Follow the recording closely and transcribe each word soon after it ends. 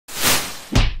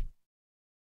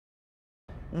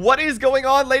What is going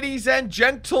on, ladies and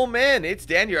gentlemen? It's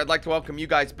Dan here. I'd like to welcome you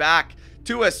guys back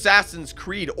to Assassin's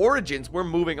Creed Origins. We're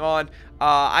moving on.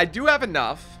 I do have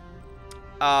enough.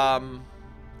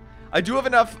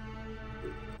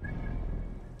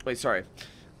 Wait, sorry.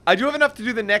 I do have enough to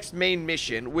do the next main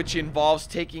mission, which involves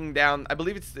taking down, I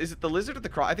believe is it the lizard or the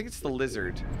croc? I think it's the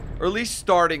lizard. Or at least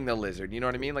starting the lizard, you know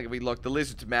what I mean? Like if we look, the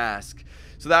lizard's mask.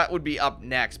 So that would be up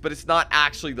next, but it's not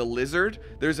actually the lizard.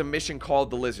 There's a mission called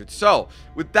the lizard. So,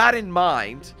 with that in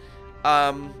mind,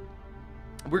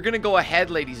 we're going to go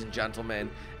ahead, ladies and gentlemen,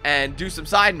 and do some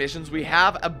side missions. We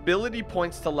have ability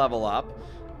points to level up.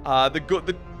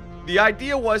 The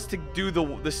idea was to do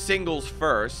the singles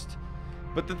first.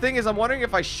 But the thing is, I'm wondering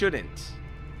if I shouldn't.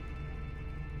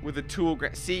 With a tool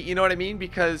grant. See, you know what I mean?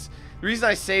 Because the reason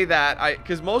I say that,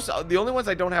 because the only ones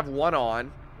I don't have one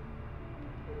on,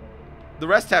 the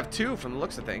rest have two from the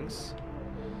looks of things.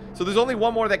 So there's only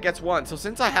one more that gets one. So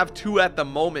since I have two at the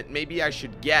moment, maybe I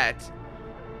should get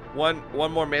one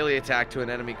more melee attack to an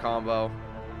enemy combo.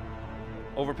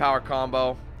 Overpower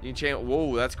combo. You can change.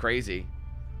 Whoa, that's crazy.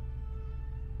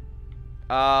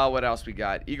 What else we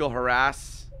got? Eagle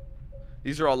Harass.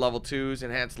 These are all level 2s.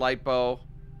 Enhanced light bow.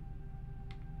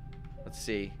 Let's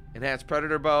see. Enhanced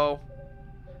predator bow.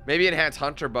 Maybe enhanced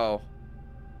hunter bow.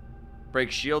 Break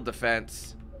shield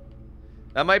defense.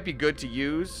 That might be good to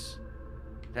use.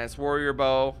 Enhanced warrior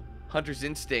bow. Hunter's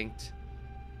instinct.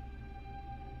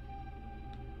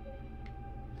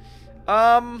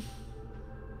 Automatic.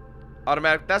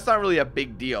 That's not really a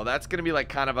big deal. That's gonna be like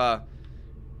kind of a,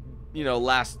 you know,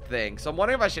 last thing. So I'm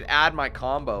wondering if I should add my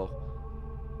combo.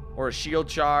 Or a shield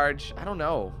charge. I don't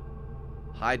know.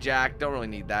 Hijack. Don't really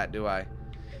need that, do I?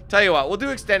 Tell you what, we'll do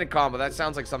extended combo. That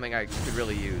sounds like something I could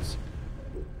really use.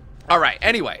 Alright,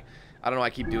 anyway. I don't know why I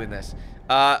keep doing this.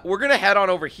 We're going to head on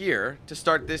over here to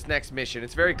start this next mission.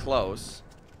 It's very close.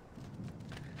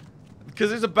 Because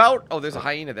there's about... Oh, there's a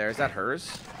hyena there. Is that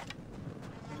hers?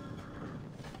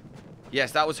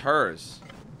 Yes, that was hers.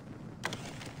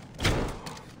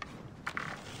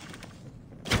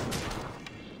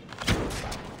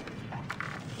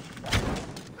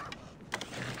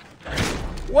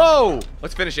 Whoa!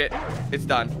 Let's finish it. It's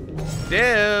done.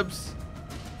 Dibs!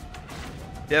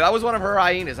 Yeah, that was one of her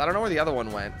hyenas. I don't know where the other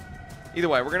one went. Either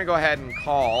way, we're going to go ahead and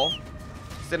call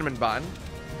Cinnamon Bun.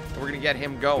 And we're going to get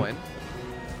him going.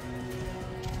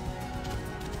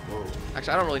 Whoa.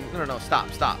 Actually, I don't really... No. Stop.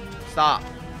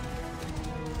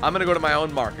 I'm going to go to my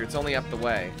own marker. It's only up the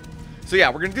way. So yeah,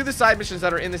 we're going to do the side missions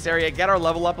that are in this area. Get our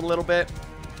level up a little bit.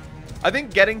 I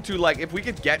think getting to, like, if we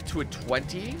could get to a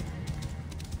 20...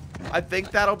 I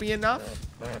think that'll be enough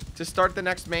to start the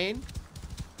next main.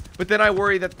 But then I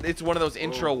worry that it's one of those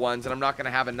intro ones and I'm not going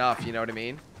to have enough, you know what I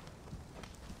mean?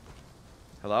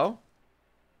 Hello?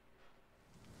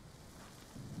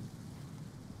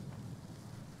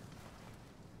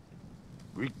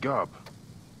 Wake up.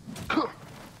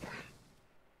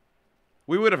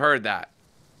 We would have heard that.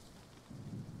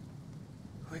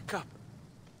 Wake up.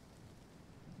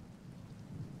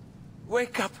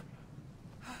 Wake up.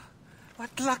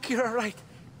 What luck, you're all right.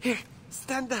 Here,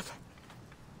 stand up.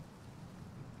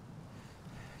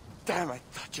 Damn, I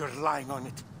thought you were lying on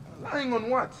it. Lying on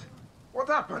what? What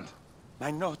happened? My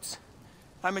notes.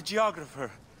 I'm a geographer.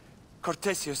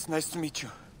 Cortesius, nice to meet you.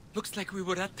 Looks like we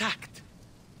were attacked.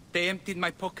 They emptied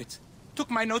my pockets. Took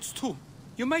my notes too.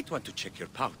 You might want to check your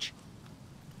pouch.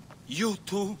 You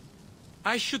too?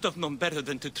 I should have known better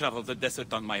than to travel the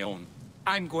desert on my own.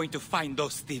 I'm going to find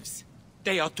those thieves.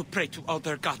 They ought to pray to all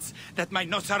their gods that my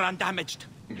notes are undamaged.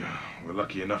 We're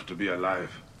lucky enough to be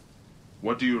alive.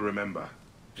 What do you remember?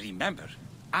 Remember?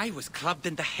 I was clubbed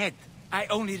in the head. I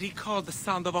only recall the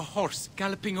sound of a horse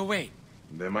galloping away.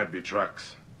 There might be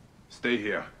tracks. Stay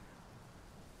here.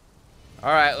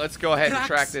 Alright, let's go ahead and Tracks?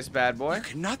 track this bad boy. You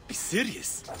cannot be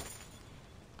serious.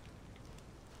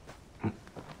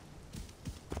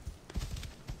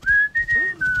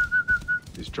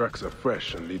 These tracks are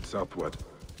fresh and lead southward.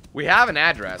 We have an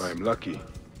address. If I am lucky,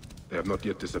 they have not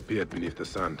yet disappeared beneath the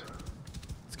sand.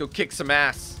 Let's go kick some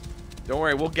ass. Don't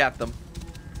worry, we'll get them.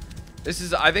 This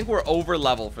is, I think we're over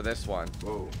level for this one.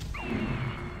 Whoa.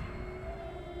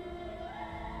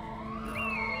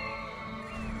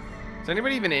 Is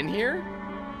anybody even in here?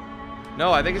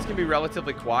 No, I think it's gonna be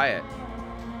relatively quiet.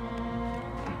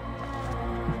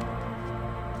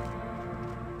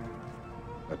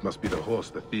 That must be the horse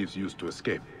the thieves used to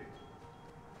escape.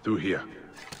 Through here.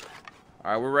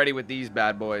 Alright, we're ready with these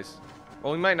bad boys.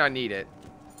 Well, we might not need it.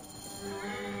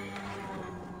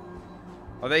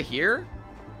 Are they here?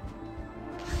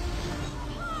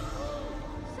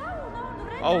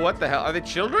 Oh, what the hell? Are they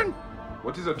children?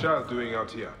 What is a child doing out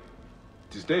here?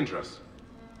 It is dangerous.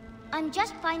 I'm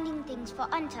just finding things for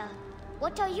Anta.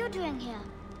 What are you doing here?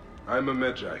 I'm a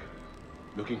Magi,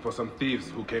 looking for some thieves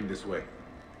who came this way.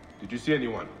 Did you see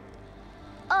anyone?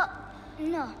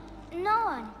 No. No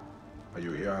one. Are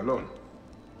you here alone?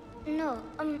 No,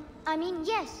 I mean,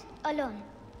 yes, alone.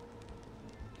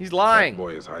 He's lying. That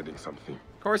boy is hiding something.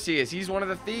 Of course he is. He's one of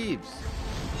the thieves.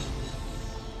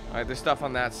 Alright, there's stuff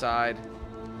on that side.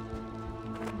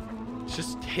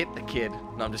 Just hit the kid.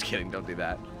 No, I'm just kidding. Don't do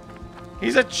that.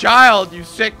 He's a child, you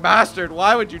sick bastard.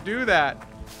 Why would you do that?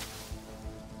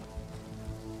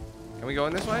 Can we go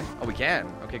in this way? Oh, we can.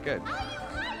 Okay, good.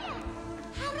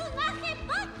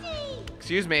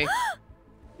 Excuse me.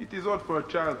 It is odd for a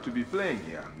child to be playing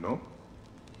here, no?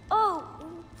 Oh,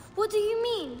 what do you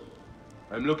mean?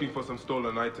 I'm looking for some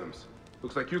stolen items.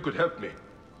 Looks like you could help me.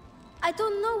 I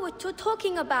don't know what you're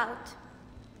talking about.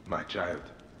 My child,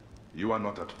 you are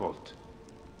not at fault.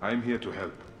 I'm here to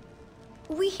help.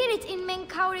 We hid it in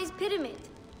Menkaure's pyramid.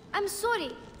 I'm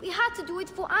sorry, we had to do it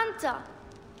for Anta.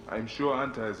 I'm sure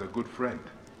Anta is a good friend,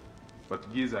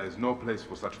 but Giza is no place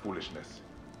for such foolishness.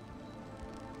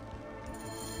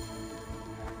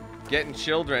 Getting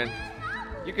children.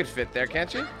 You could fit there,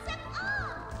 can't you?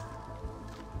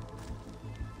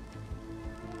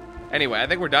 Anyway, I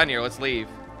think we're done here. Let's leave.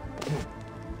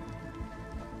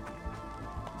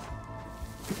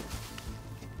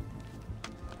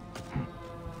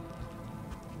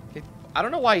 I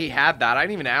don't know why he had that. I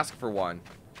didn't even ask for one.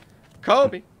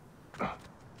 Kobe.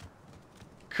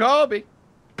 Kobe.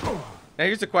 Now,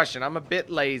 here's the question. I'm a bit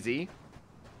lazy,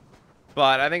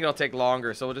 but I think it'll take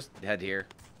longer, so we'll just head here.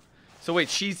 So, wait,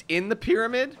 she's in the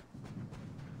pyramid?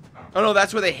 Oh, no,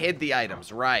 that's where they hid the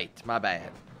items. Right. My bad.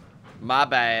 My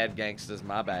bad, gangsters.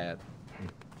 My bad.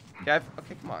 Okay,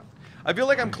 okay, come on. I feel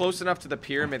like I'm close enough to the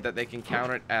pyramid that they can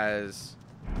count it as...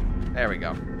 There we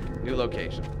go. New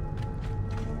location.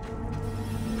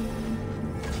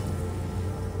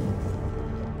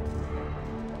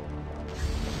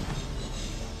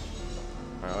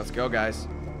 Alright, let's go, guys.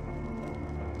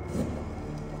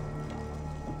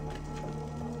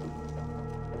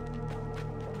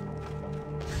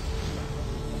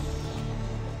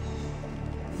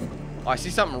 Oh, I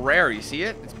see something rare. You see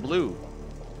it? It's blue.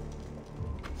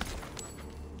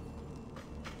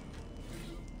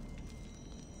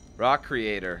 Rock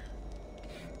creator.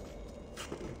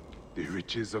 The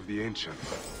riches of the ancient.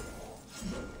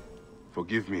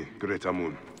 Forgive me, Great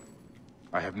Amun.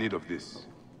 I have need of this.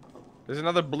 There's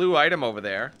another blue item over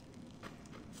there.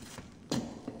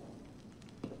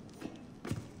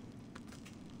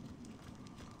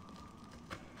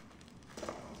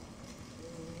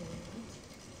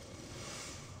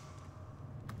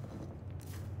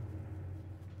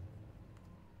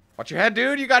 Watch your head,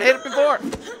 dude. You got hit before.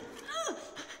 This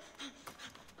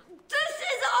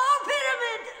is our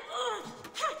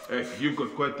pyramid! Hey, you've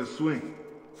got quite the swing.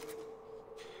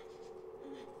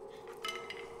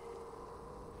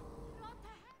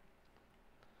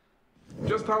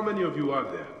 Just how many of you are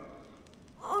there?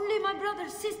 Only my brother,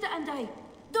 sister, and I.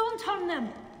 Don't harm them.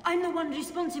 I'm the one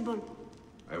responsible.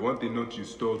 I want the note you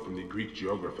stole from the Greek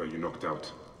geographer you knocked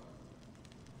out.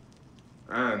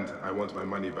 And I want my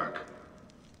money back.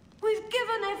 We've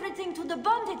given everything to the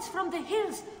bandits from the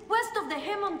hills west of the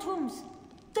Hemon tombs.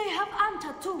 They have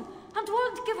Anta too, and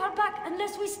won't give her back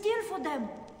unless we steal for them.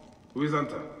 Who is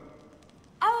Anta?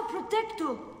 Our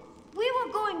protector. We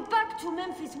were going back to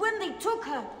Memphis when they took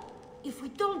her. If we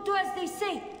don't do as they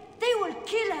say, they will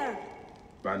kill her.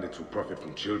 Bandits who profit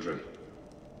from children.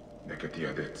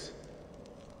 Nekatiadets.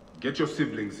 Get your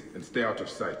siblings and stay out of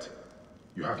sight.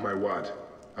 You have my word.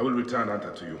 I will return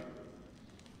Anta to you.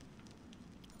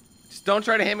 Just don't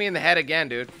try to hit me in the head again,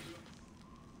 dude.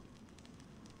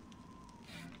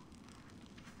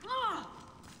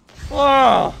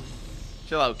 Whoa!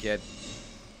 Chill out, kid.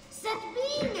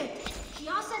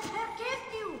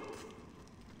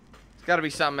 There's gotta be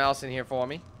something else in here for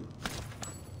me.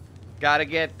 Gotta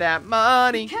get that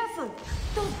money. Be careful!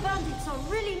 Those bandits are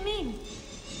really mean.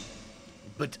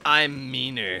 But I'm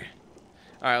meaner.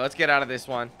 Alright, let's get out of this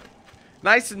one.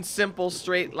 Nice and simple,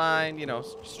 straight line, you know,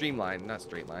 streamline, not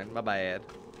straight line. My bad.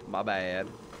 My bad.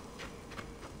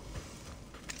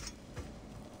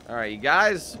 Alright, you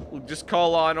guys, we'll just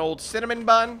call on old Cinnamon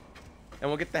Bun, and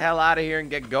we'll get the hell out of here and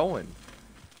get going.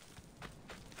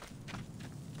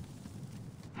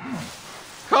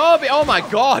 Kobe! Oh my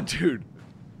god, dude!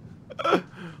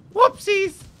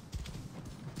 Whoopsies!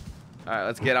 Alright,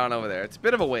 let's get on over there. It's a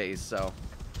bit of a ways, so...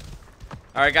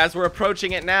 Alright, guys, we're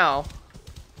approaching it now.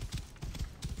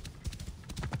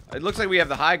 It looks like we have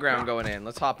the high ground going in.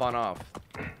 Let's hop on off.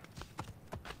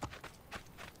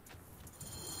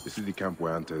 This is the camp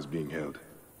where Anta is being held.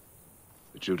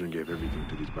 The children gave everything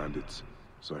to these bandits,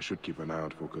 so I should keep an eye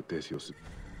out for Cortesios.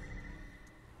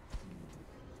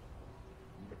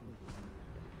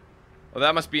 Oh,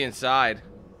 that must be inside.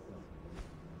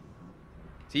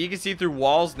 See, you can see through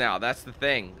walls now. That's the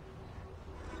thing.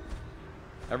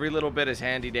 Every little bit is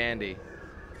handy dandy.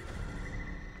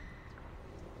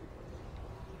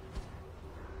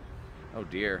 Oh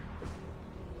dear.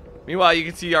 Meanwhile, you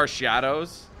can see our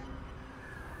shadows.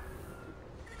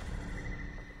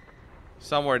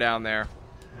 Somewhere down there.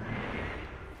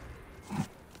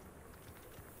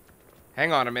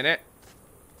 Hang on a minute.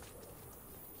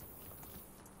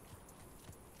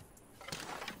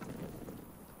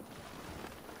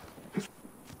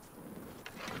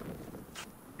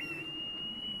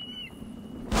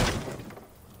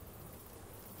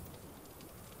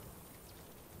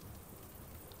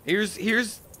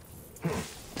 Here's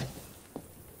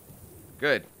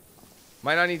good.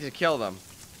 Might not need to kill them.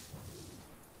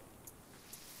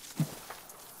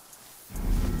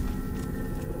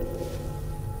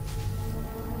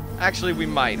 Actually, we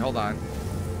might. Hold on.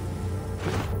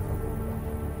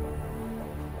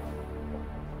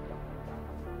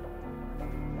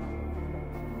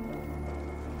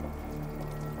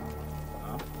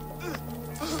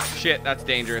 Shit, that's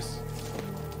dangerous.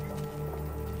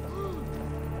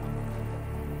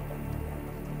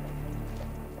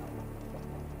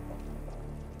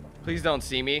 Please don't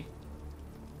see me.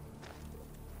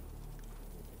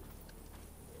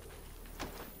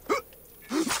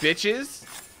 Bitches.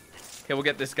 Okay, we'll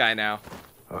get this guy now.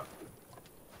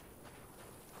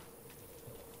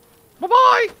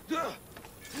 Bye-bye!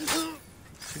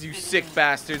 Because you sick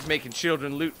bastards making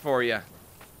children loot for you.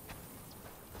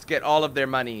 Let's get all of their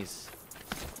monies.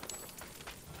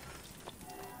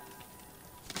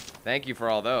 Thank you for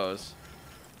all those.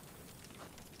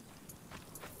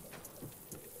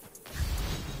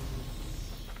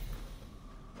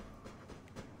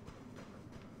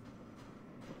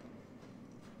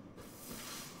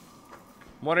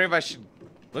 I'm wondering if I should...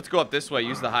 Let's go up this way.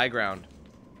 Use the high ground.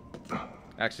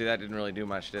 Actually, that didn't really do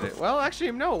much, did it? Well,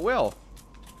 actually, no, it will.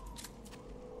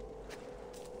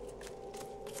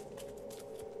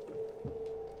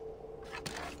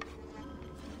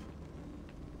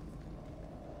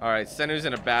 Alright, Senu's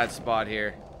in a bad spot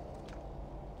here.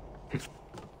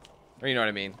 Or you know what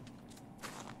I mean.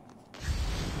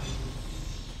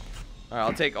 Alright,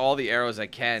 I'll take all the arrows I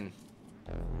can.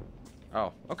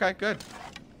 Oh, okay, good.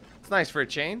 Nice for a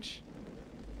change.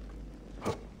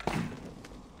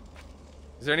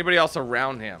 Is there anybody else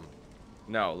around him?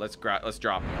 No, let's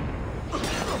drop him.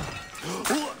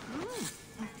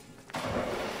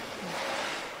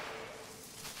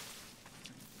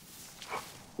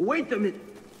 Wait a minute.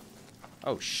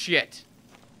 Oh shit.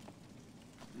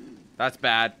 That's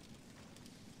bad.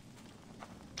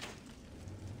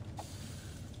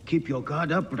 Keep your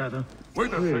guard up, brother.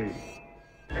 Wait a second.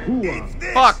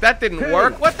 Fuck, that didn't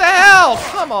work. What the hell?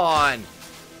 Come on.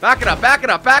 Back it up, back it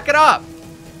up, back it up.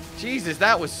 Jesus,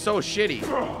 that was so shitty.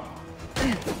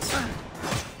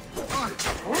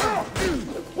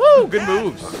 Woo, good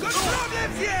moves.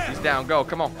 He's down, go,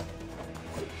 come on. What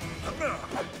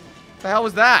the hell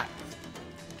was that?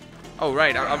 Oh,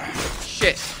 right, I'm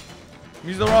shit. I'm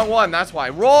using the wrong one, that's why.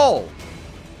 Roll.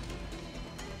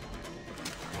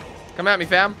 Come at me,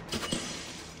 fam.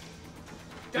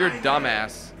 You're a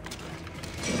dumbass.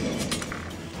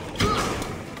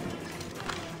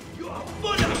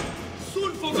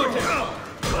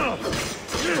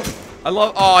 I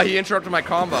love. Oh, he interrupted my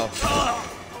combo.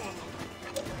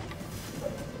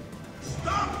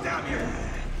 Stop, damn you!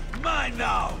 Mine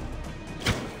now.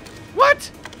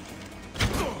 What?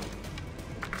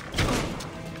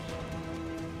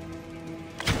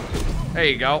 There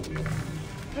you go.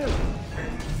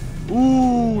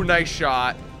 Ooh, nice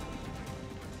shot.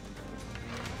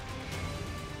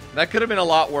 That could have been a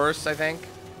lot worse, I think.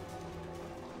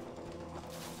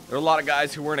 There were a lot of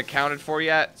guys who weren't accounted for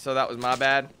yet, so that was my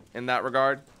bad in that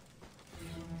regard.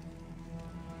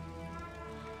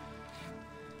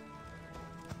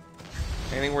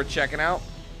 Anything worth checking out?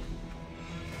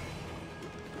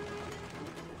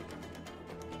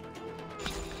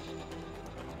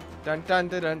 Dun dun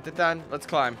dun dun dun dun. Let's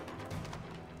climb.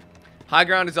 High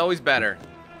ground is always better.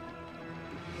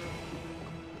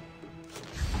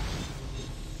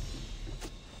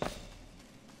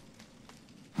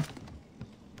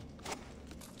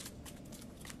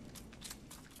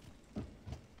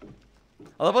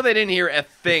 I love how they didn't hear a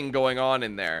thing going on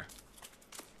in there.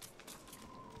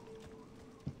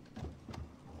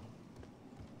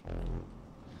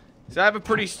 So I have a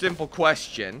pretty simple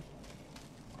question.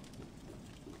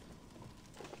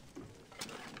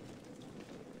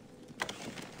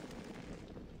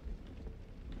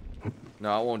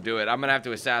 No, it won't do it. I'm gonna have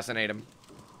to assassinate him.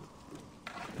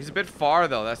 He's a bit far,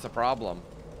 though. That's the problem.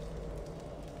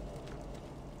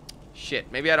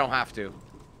 Shit. Maybe I don't have to.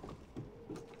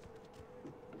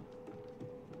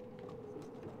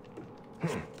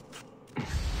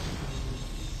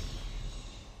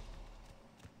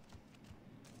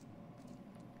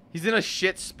 He's in a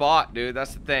shit spot, dude.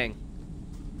 That's the thing.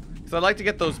 So I'd like to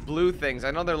get those blue things.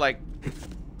 I know they're like,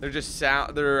 they're just just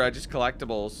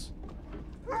collectibles.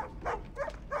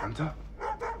 Hunter?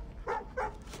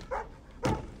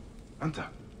 Hunter.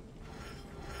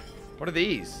 What are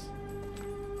these?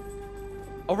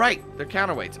 Oh, right. They're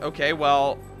counterweights. Okay,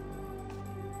 well.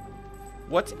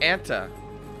 What's Anta?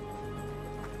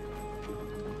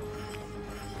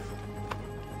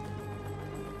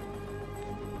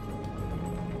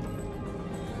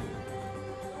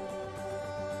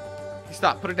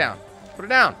 Stop. Put it down. Put it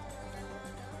down.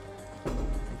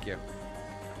 Thank you.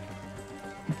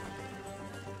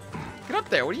 Get up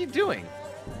there. What are you doing?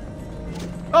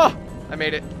 Oh! I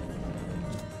made it.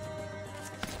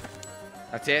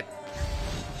 That's it?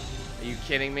 Are you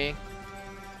kidding me?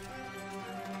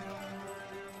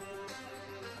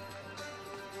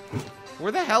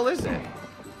 Where the hell is it?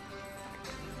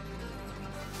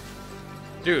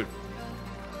 Dude.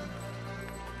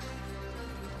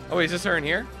 Oh, wait, is this her in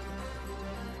here?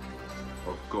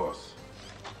 Of course.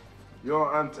 You're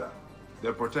Anta,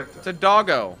 their protector. It's a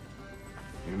doggo.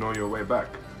 You know your way back.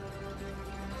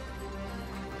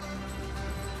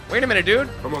 Wait a minute, dude.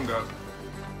 Come on, girl.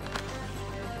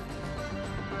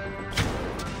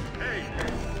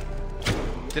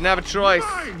 Didn't have a choice.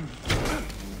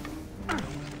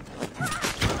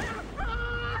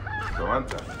 So,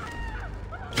 Anta,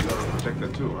 you're a protector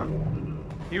too, huh?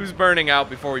 He was burning out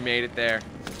before we made it there.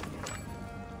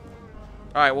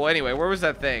 Alright, well, anyway, where was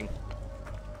that thing?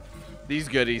 These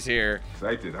goodies here.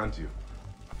 Excited, aren't you?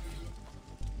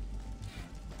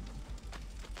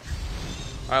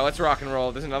 Alright, let's rock and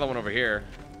roll. There's another one over here.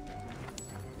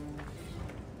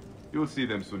 You'll see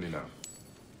them soon enough.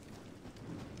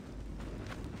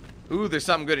 Ooh, there's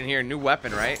something good in here. New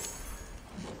weapon, right?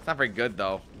 It's not very good,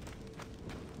 though.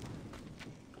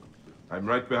 I'm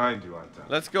right behind you, Anta.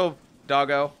 Let's go,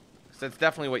 doggo. That's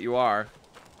definitely what you are.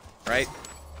 Right?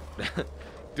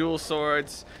 Dual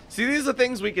swords. See, these are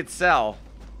things we could sell.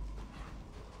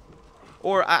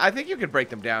 Or, I think you could break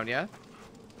them down, yeah?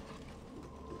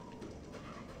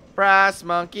 Brass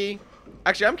monkey.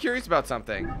 Actually, I'm curious about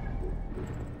something.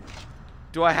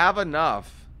 Do I have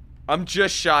enough? I'm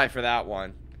just shy for that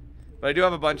one. But I do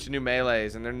have a bunch of new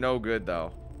melees, and they're no good,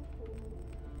 though.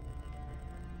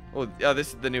 Oh, this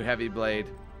is the new heavy blade.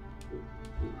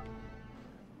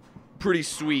 Pretty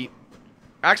sweet.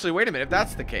 Actually, wait a minute. If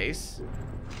that's the case,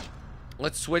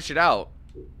 let's switch it out.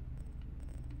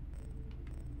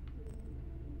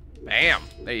 Bam.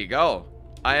 There you go.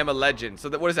 I am a legend. So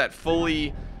what is that?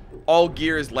 Fully all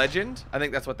gears legend? I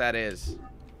think that's what that is.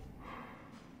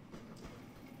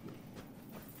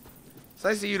 It's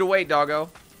nice of you to wait, doggo.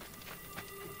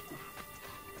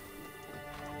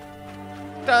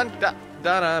 Dun dun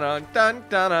dun dun dun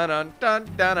dun dun dun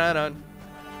dun dun dun.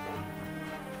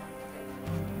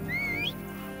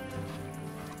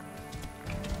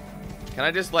 Can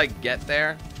I just like get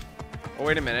there? Oh,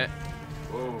 wait a minute.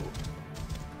 Whoa.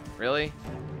 Really?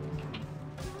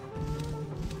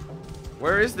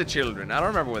 Where is the children? I don't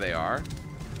remember where they are.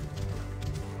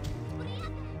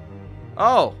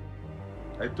 Oh.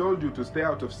 I told you to stay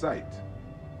out of sight.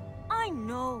 I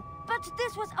know, but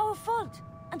this was our fault,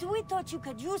 and we thought you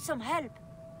could use some help.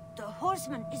 The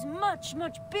horseman is much,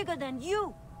 much bigger than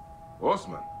you.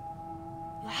 Horseman?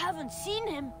 You haven't seen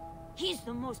him? He's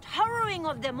the most harrowing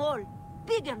of them all.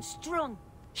 Big and strong.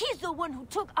 He's the one who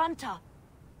took Anta.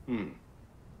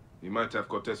 He might have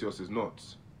Cortesios'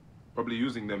 notes. Probably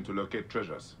using them to locate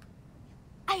treasures.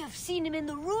 I have seen him in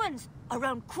the ruins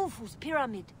around Khufu's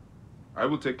pyramid. I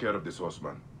will take care of this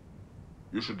horseman.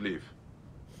 You should leave.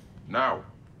 Now.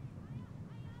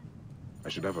 I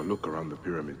should have a look around the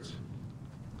pyramids.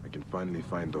 I can finally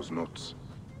find those notes.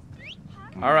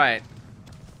 Alright.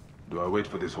 Do I wait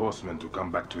for this horseman to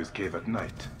come back to his cave at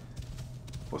night?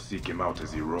 Or seek him out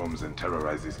as he roams and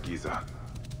terrorizes Giza?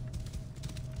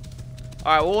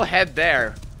 Alright, we'll head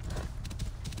there.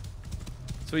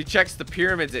 So he checks the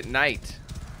pyramids at night.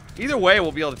 Either way,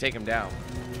 we'll be able to take him down.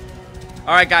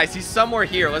 Alright, guys, he's somewhere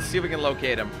here. Let's see if we can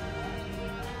locate him.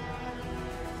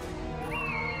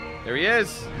 There he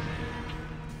is.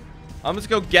 I'm just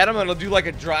gonna go get him and I'll do like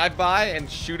a drive-by and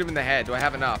shoot him in the head. Do I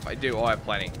have enough? I do. Oh, I have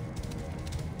plenty.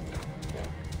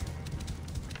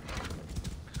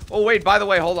 Oh, wait, by the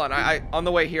way, hold on. On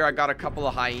the way here, I got a couple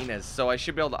of hyenas, so I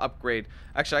should be able to upgrade.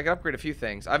 Actually, I can upgrade a few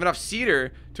things. I have enough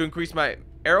cedar to increase my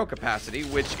arrow capacity,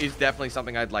 which is definitely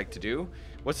something I'd like to do.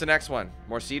 What's the next one?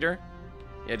 More cedar?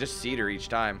 Yeah, just cedar each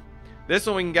time. This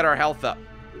one, we can get our health up.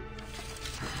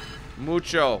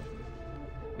 Mucho.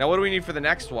 Now, what do we need for the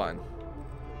next one?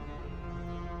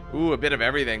 Ooh, a bit of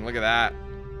everything. Look at that.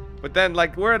 But then,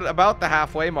 like, we're at about the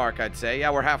halfway mark, I'd say.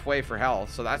 Yeah, we're halfway for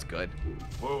health, so that's good.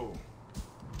 Whoa.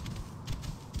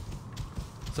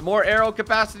 Some more arrow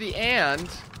capacity and...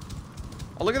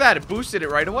 Oh, look at that. It boosted it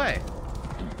right away.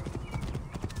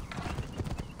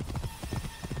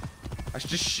 I should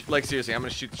just... Like, seriously, I'm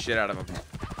going to shoot the shit out of him.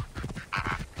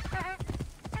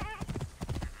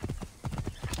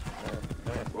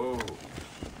 Whoa.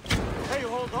 Hey,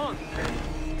 hold on.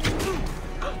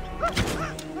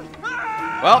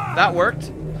 Well, that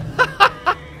worked.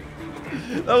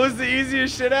 That was the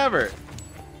easiest shit ever.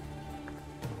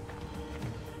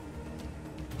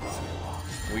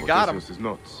 We got him. Is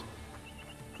nuts.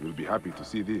 You'll be happy to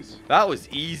see this. That was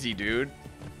easy, dude.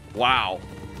 Wow.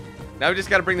 Now we just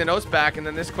got to bring the notes back, and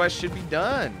then this quest should be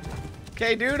done.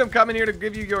 Okay, dude, I'm coming here to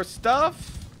give you your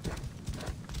stuff.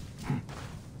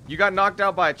 You got knocked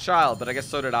out by a child, but I guess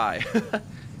so did I.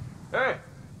 Hey!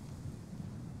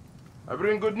 I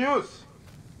bring good news.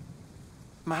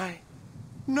 My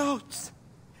notes.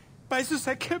 Jesus,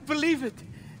 I can't believe it.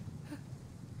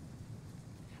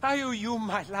 I owe you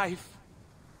my life.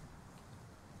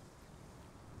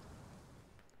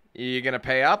 You gonna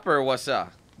pay up, or what's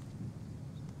up?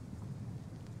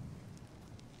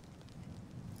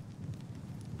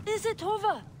 Is it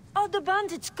over? Are the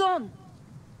bandits gone?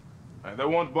 And they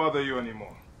won't bother you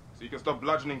anymore. So you can stop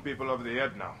bludgeoning people over the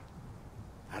head now.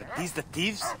 Are these the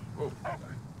thieves? Oh.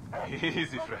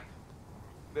 Easy, friend.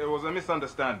 There was a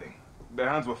misunderstanding. Their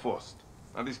hands were forced.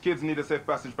 And these kids need a safe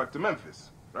passage back to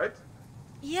Memphis, right?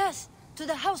 Yes, to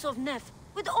the house of Neff,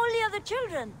 with all the other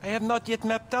children. I have not yet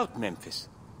mapped out Memphis.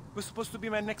 It was supposed to be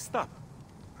my next stop.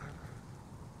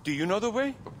 Do you know the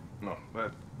way? No,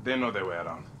 but they know their way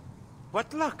around.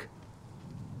 What luck.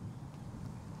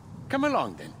 Come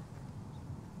along, then.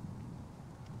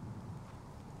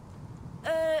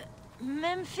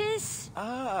 Memphis?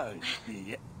 Ah,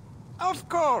 yeah. Of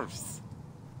course.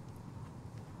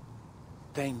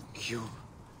 Thank you.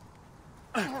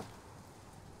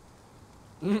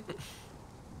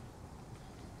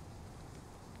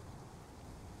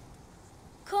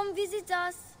 Come visit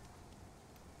us.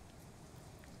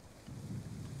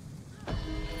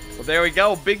 Well, there we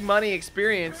go. Big money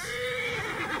experience.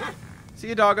 See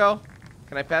you, doggo.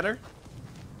 Can I pet her?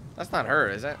 That's not her,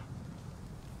 is it?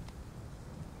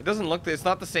 It doesn't look... It's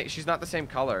not the same... She's not the same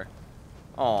color.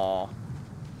 Aww.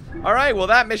 Alright, well,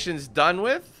 that mission's done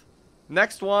with.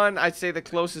 Next one, I'd say the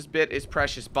closest bit is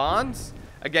Precious Bonds.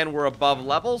 Again, we're above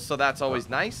level, so that's always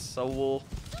nice. So we'll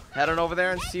head on over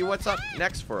there and see what's up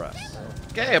next for us.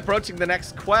 Okay, approaching the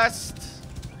next quest.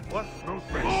 What? No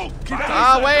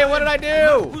Ah, wait, what did I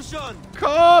do?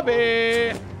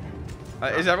 Kobe!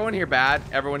 Is everyone here bad?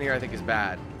 Everyone here, I think, is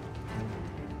bad.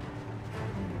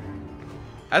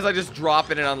 As I just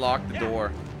drop it and unlock the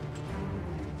door.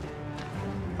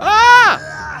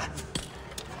 Ah!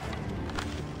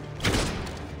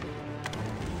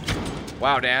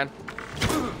 Wow, Dan.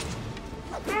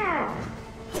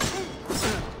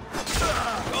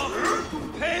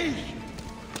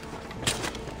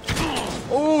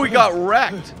 Oh, he got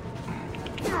wrecked.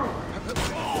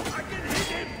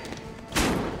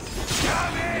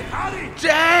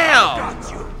 Damn!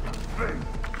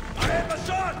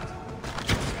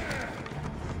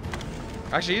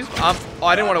 Actually, he's... oh,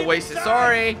 I didn't want to waste it.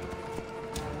 Sorry.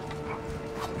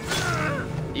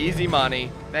 Easy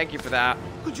money. Thank you for that.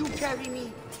 Could you carry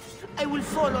me? I will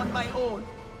fall on my own.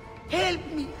 Help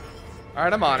me. All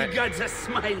right, I'm on The it. gods are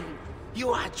smiling. You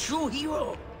are a true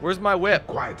hero. Where's my whip?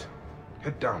 Quiet.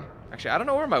 Head down. Actually, I don't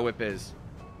know where my whip is.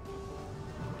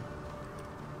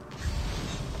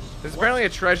 There's apparently a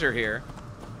treasure here.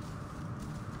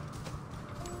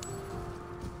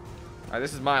 Alright,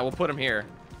 this is mine. We'll put him here.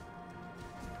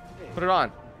 Put it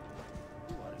on.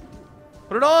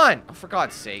 Put it on! Oh, for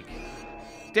God's sake.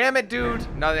 Damn it, dude.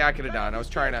 Nothing I could have done. I was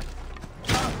trying to...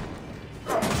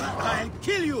 I'll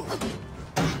kill you.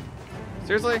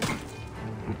 Seriously?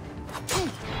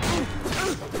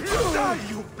 Die,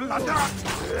 you bloodbath.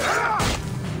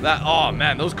 That... Oh,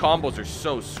 man. Those combos are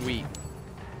so sweet.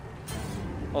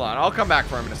 Hold on. I'll come back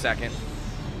for him in a second.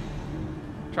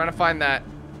 Trying to find that...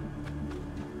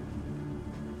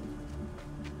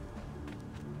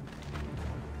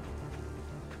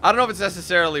 I don't know if it's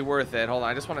necessarily worth it. Hold on.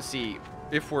 I just want to see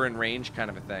if we're in range kind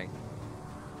of a thing.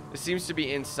 It seems to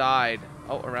be inside.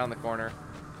 Oh, around the corner.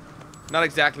 Not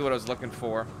exactly what I was looking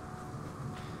for.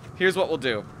 Here's what we'll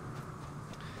do.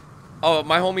 Oh,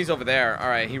 my homie's over there.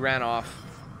 Alright, he ran off.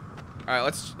 Alright,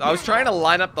 let's... I was trying to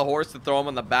line up the horse to throw him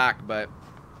on the back, but...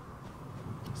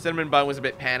 Cinnamon Bun was a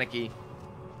bit panicky.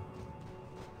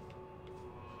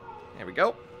 There we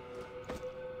go.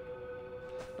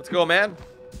 Let's go, man.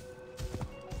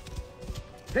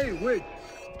 Hey, wait.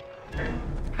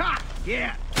 Ha!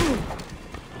 Yeah.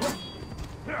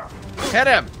 Hit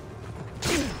him.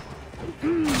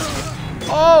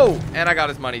 Oh! And I got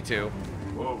his money, too.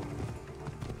 Whoa.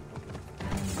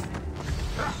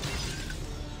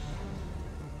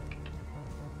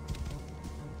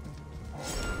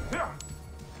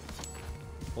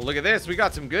 Well, look at this. We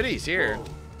got some goodies here.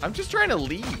 I'm just trying to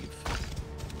leave.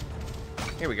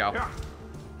 Here we go.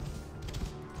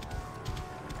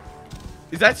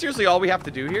 Is that seriously all we have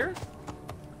to do here?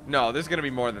 No, there's going to be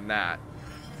more than that.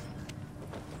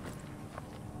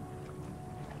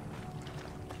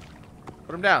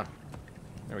 Put him down.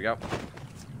 There we go.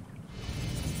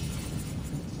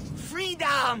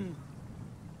 Freedom!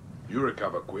 You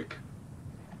recover quick.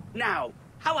 Now,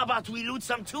 how about we loot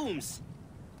some tombs?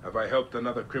 Have I helped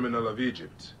another criminal of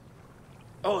Egypt?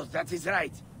 Oh, that is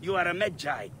right. You are a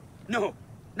Medjay. No,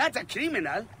 not a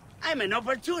criminal. I'm an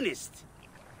opportunist.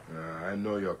 I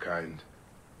know your kind.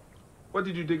 What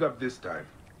did you dig up this time?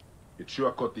 It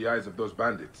sure caught the eyes of those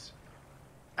bandits.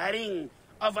 A ring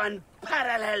of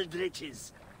unparalleled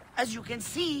riches. As you can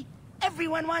see,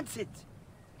 everyone wants it.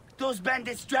 Those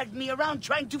bandits dragged me around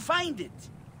trying to find it.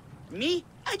 Me?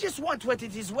 I just want what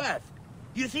it is worth.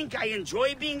 You think I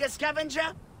enjoy being a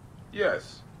scavenger?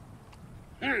 Yes.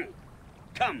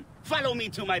 Come, follow me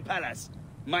to my palace.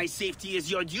 My safety is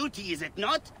your duty, is it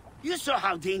not? You saw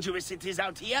how dangerous it is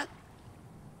out here.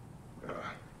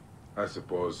 I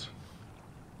suppose.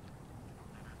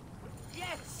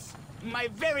 Yes, my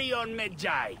very own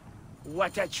Medjay.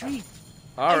 What a treat.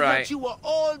 All I right. thought you were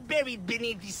all buried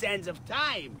beneath the sands of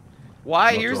time.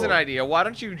 Why? Not Here's all. an idea. Why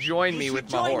don't you join You me should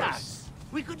with my join horse? us.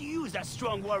 We could use a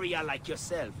strong warrior like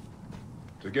yourself.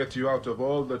 To get you out of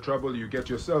all the trouble you get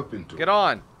yourself into. Get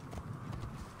on.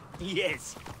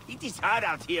 Yes, it is hard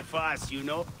out here for us, you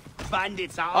know.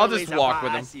 Bandits are I'll always just walk up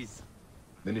with our him. asses.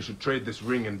 Then you should trade this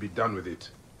ring and be done with it.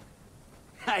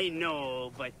 I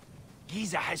know, but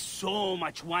Giza has so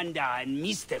much wonder and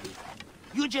mystery.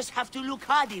 You just have to look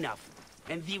hard enough.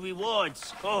 And the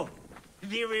rewards, oh,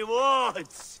 the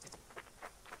rewards.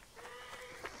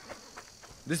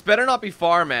 This better not be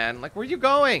far, man. Like, where are you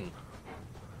going?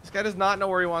 This guy does not know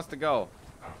where he wants to go.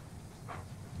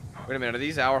 Wait a minute, are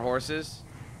these our horses?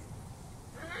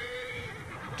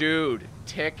 Dude,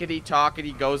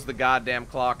 tickety-tockety goes the goddamn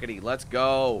clockety. Let's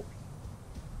go.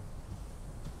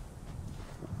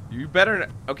 You better...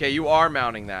 Okay, you are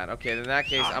mounting that. Okay, in that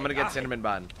case, I'm gonna get Cinnamon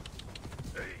Bun.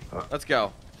 Let's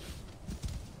go.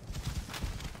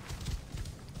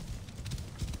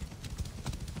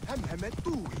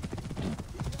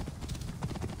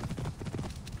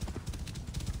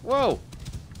 Whoa.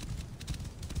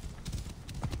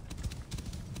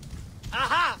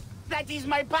 Aha! That is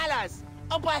my palace!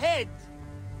 Up ahead!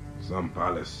 Some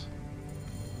palace.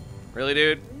 Really,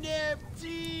 dude?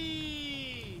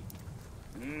 Nepti!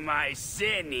 My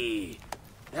Seni.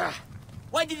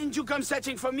 Why didn't you come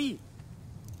searching for me?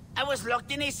 I was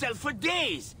locked in a cell for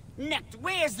days. Next,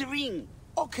 where's the ring?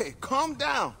 Okay, calm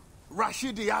down.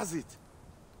 Rashidi has it.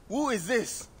 Who is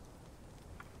this?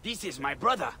 This is my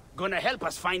brother. Gonna help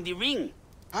us find the ring.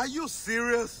 Are you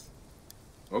serious?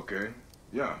 Okay.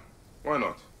 Yeah. Why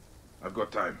not? I've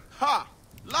got time. Ha!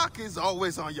 Luck is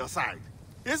always on your side.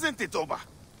 Isn't it, Oba?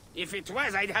 If it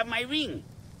was, I'd have my ring.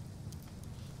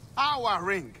 Our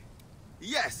ring.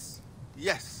 Yes.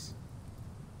 Yes.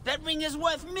 That ring is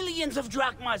worth millions of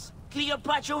drachmas.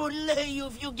 Cleopatra would lay you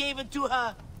if you gave it to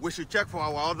her. We should check for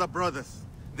our other brothers.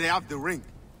 They have the ring.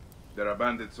 There are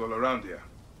bandits all around here.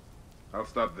 I'll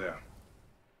stop there.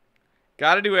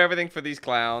 Gotta do everything for these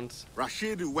clowns.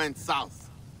 Rashidi went south.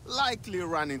 Likely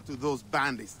ran into those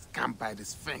bandits camped by the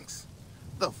Sphinx.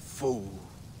 The fool.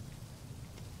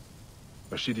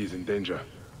 Rashidi is in danger.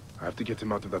 I have to get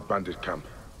him out of that bandit camp.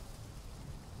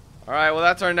 Alright, well,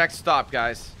 that's our next stop,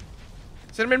 guys.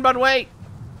 Cinnamon Bun, wait!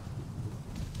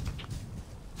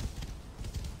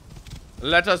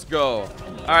 Let us go.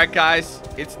 Alright, guys.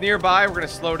 It's nearby. We're gonna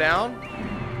slow down.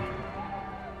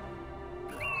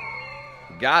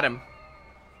 Got him.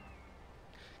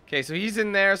 Okay, so he's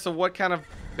in there. So what kind of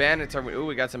bandits are we? Ooh,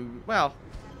 we got some, well,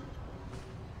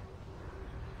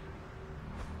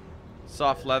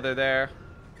 soft leather there.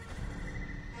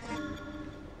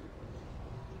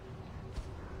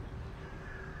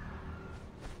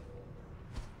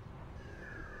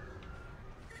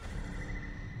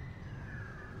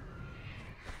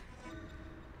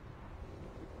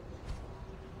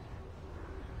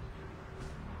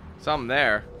 Something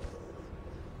there.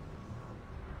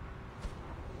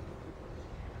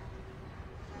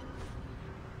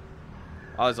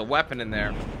 Oh, there's a weapon in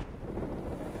there.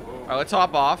 Alright, let's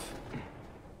hop off.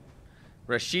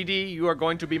 Rashidi, you are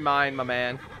going to be mine, my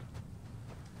man.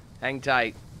 Hang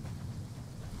tight.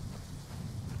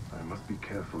 I must be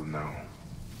careful now.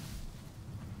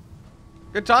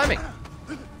 Good timing.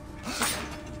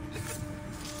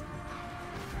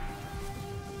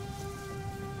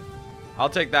 I'll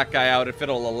take that guy out if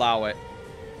it'll allow it.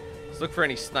 Let's look for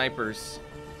any snipers.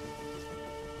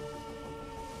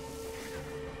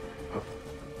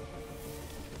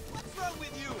 What's wrong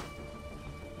with you?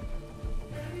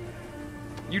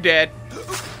 You dead.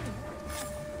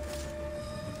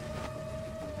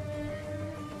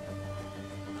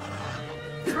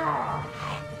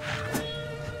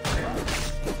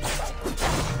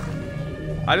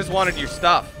 I just wanted your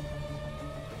stuff.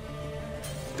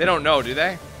 They don't know, do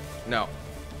they? No.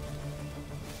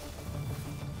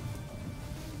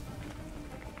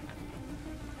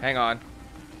 Hang on.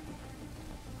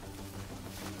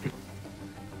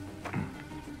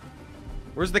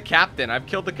 Where's the captain? I've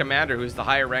killed the commander, who's the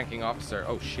higher ranking officer.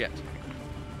 Oh shit.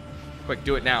 Quick,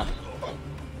 do it now.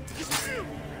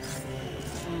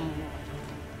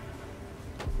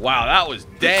 Wow, that was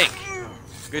dank.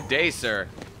 Good day, sir.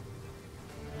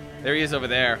 There he is over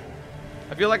there.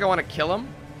 I feel like I want to kill him.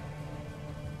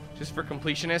 Just for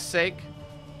completionist's sake.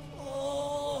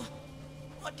 Oh,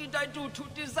 what did I do to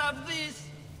deserve this?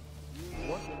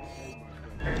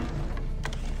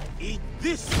 Eat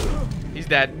this. He's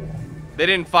dead. They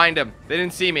didn't find him. They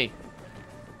didn't see me.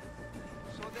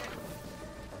 So then,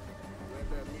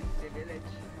 whoever needs the village,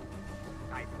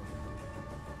 I know.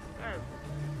 Well,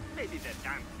 maybe the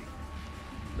dancing,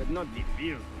 but not the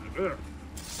real girl.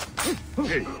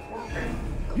 Hey,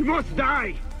 you must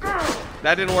die.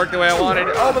 That didn't work the way I wanted.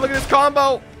 Oh, but look at this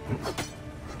combo.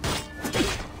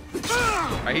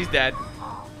 Alright, he's dead.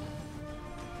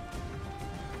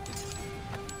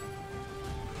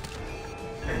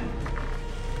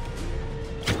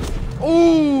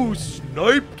 Oh,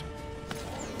 sniped.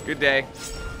 Good day.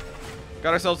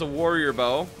 Got ourselves a warrior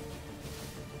bow.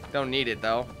 Don't need it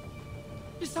though.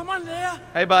 Is someone there?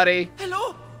 Hey, buddy.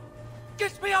 Hello?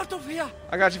 Get me out of here.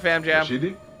 I got you, fam jam.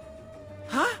 Rashidi,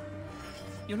 Huh?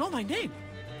 You know my name?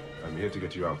 I'm here to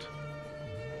get you out.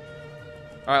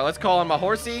 All right, let's call on my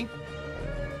horsey.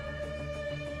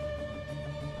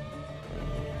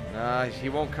 Nah, he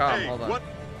won't come. Hey, Hold on. what?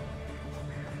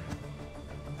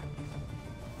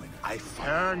 I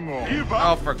Hang on. Give Oh,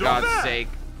 up. for Do God's that. sake.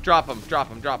 Drop him, drop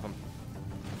him, drop him.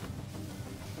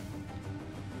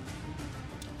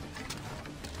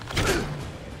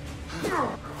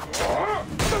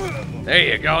 There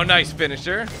you go. Nice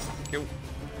finisher.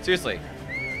 Seriously.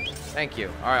 Thank you.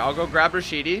 All right, I'll go grab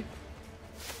Rashidi.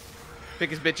 Pick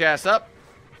his bitch ass up.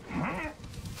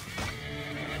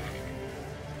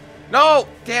 No!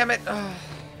 Damn it. Ugh.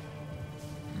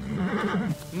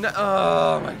 No.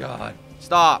 Oh, my God.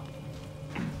 Stop.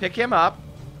 Pick him up.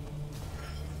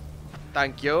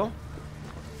 Thank you.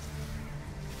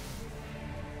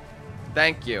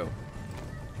 Thank you.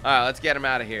 Alright, let's get him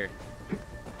out of here.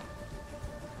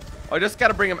 Oh, I just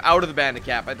gotta bring him out of the bandit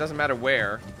camp. It doesn't matter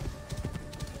where.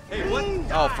 Hey, what?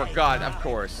 Oh, for God, of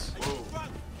course.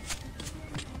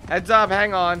 Heads up,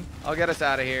 hang on. I'll get us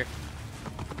out of here.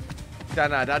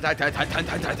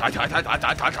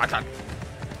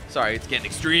 Sorry, it's getting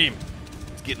extreme.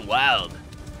 It's getting wild.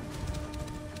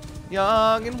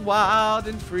 Young and wild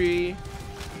and free.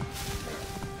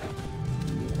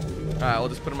 Alright, we'll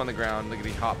just put him on the ground. Look at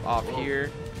me hop off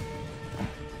here.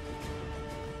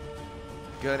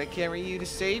 Gonna carry you to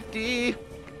safety.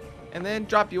 And then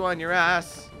drop you on your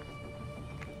ass.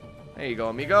 There you go,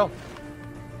 amigo.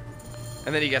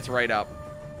 And then he gets right up.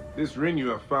 This ring you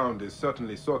have found is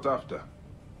certainly sought after.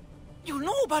 You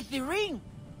know about the ring?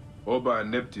 Oba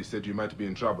and Nepti said you might be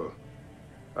in trouble.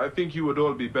 I think you would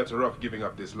all be better off giving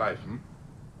up this life, hmm?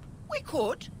 We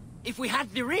could, if we had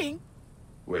the ring.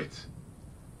 Wait.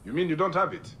 You mean you don't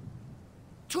have it?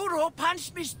 Turo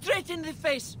punched me straight in the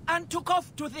face and took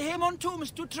off to the Hemon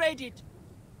tombs to trade it.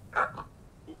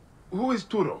 Who is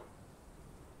Turo?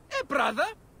 Hey, brother.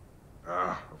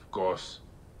 Ah, of course.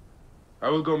 I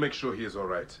will go make sure he is all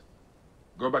right.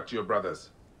 Go back to your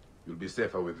brothers. You'll be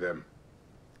safer with them.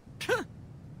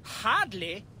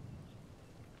 Hardly.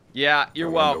 Yeah, you're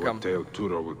I wonder welcome. what tale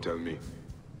Turo will tell me.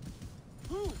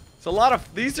 It's a lot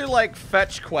of, these are like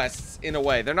fetch quests in a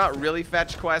way. They're not really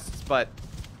fetch quests, but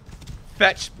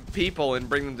fetch people and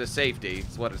bring them to safety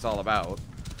is what it's all about.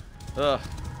 Ugh.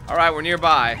 All right, we're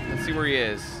nearby. Let's see where he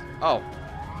is. Oh.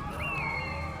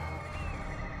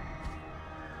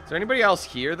 there anybody else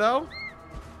here, though?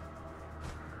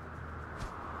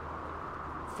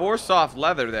 4 soft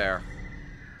leather there.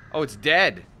 Oh, it's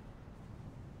dead.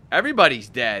 Everybody's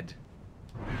dead.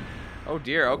 Oh,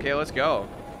 dear. Okay, let's go.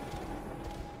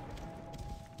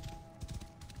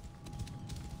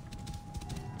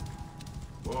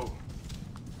 Whoa.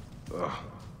 Ugh.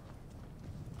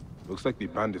 Looks like the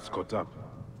bandits caught up,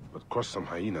 but crossed some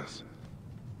hyenas.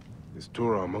 Is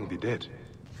Tura among the dead?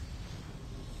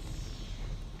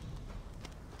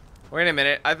 Wait a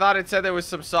minute. I thought it said there was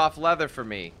some soft leather for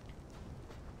me.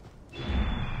 It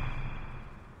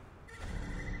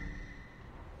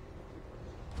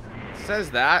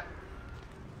says that.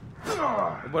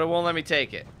 But it won't let me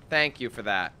take it. Thank you for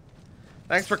that.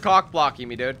 Thanks for cock blocking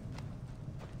me, dude.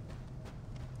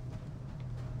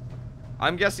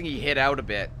 I'm guessing he hid out a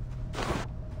bit.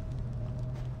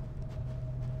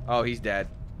 Oh, he's dead.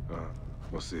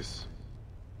 What's this?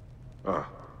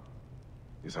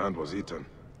 His hand was eaten.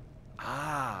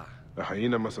 Ah. The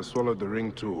hyena must have swallowed the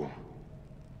ring too.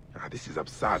 This is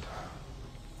absurd.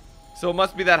 So it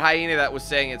must be that hyena that was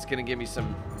saying it's gonna give me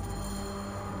some...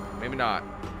 Maybe not.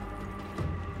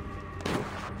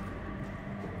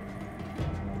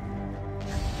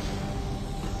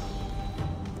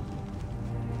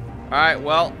 Alright,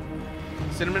 well.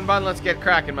 Cinnamon bun, let's get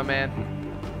cracking, my man.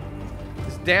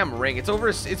 This damn ring. It's over.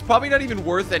 It's probably not even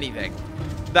worth anything.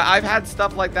 I've had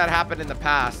stuff like that happen in the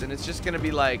past, and it's just gonna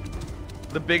be like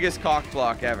the biggest cock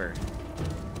block ever.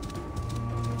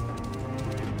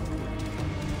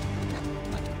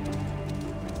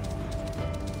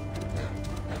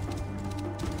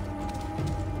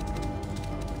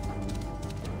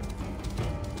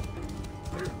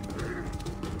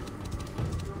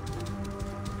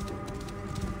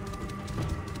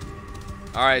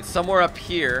 All right, somewhere up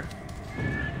here.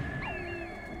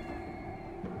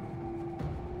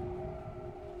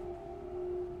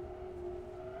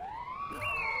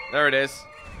 There it is. Is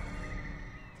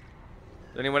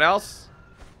there anyone else?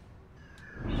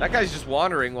 That guy's just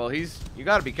wandering. Well, you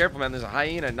gotta be careful, man. There's a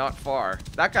hyena not far.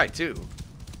 That guy too.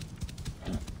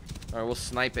 All right, we'll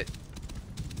snipe it.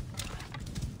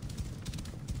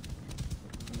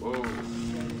 Whoa.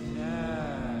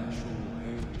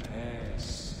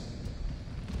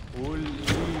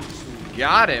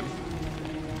 Got him.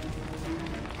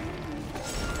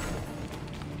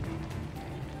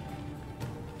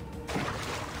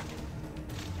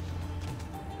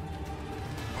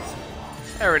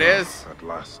 There it is. At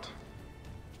last.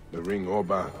 The ring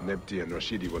Oba, Nebti, and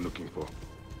Rashidi were looking for.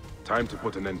 Time to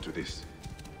put an end to this.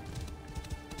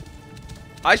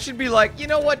 I should be like, you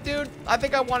know what, dude? I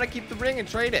think I want to keep the ring and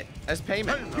trade it as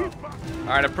payment.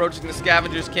 Alright, approaching the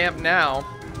scavengers camp now.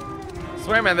 I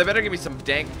swear, man, they better give me some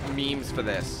dank memes for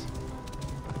this.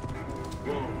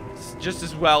 It's just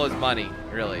as well as money,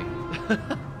 really.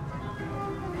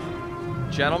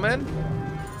 Gentlemen?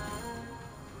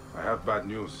 I have bad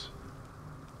news.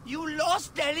 You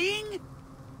lost the ring?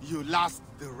 You lost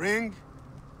the ring?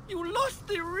 You lost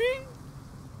the ring?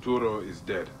 Turo is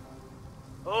dead.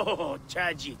 Oh,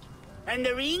 tragic. And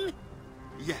the ring?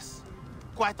 Yes.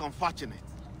 Quite unfortunate.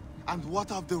 And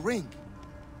what of the ring?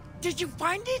 Did you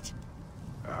find it?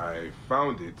 I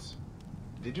found it.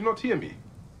 Did you not hear me?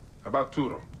 About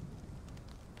Turo.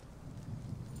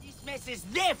 This mess is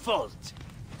their fault.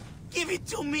 Give it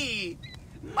to me.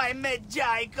 My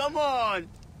Medjai, come on.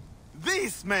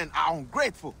 These men are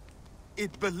ungrateful.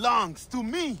 It belongs to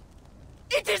me.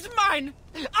 It is mine.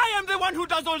 I am the one who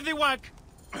does all the work.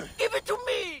 Give it to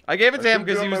me. I gave it to him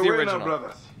because he was the original.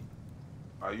 Brothers.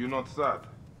 Are you not sad?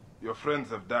 Your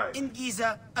friends have died. In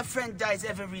Giza, a friend dies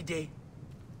every day.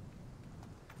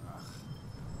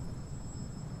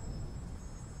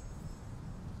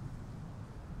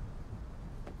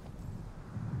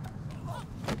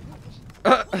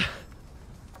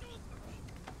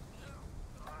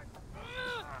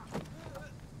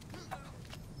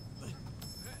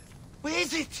 Where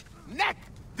is it? Neck!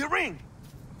 The ring!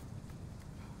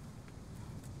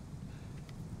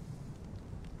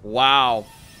 Wow.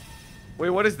 Wait,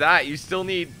 what is that? You still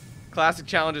need classic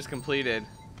challenges completed.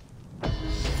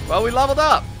 Well, we leveled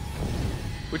up.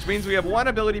 Which means we have 1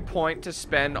 ability point to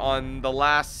spend on the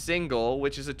last single,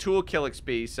 which is a tool kill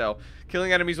XP. So,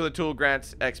 killing enemies with a tool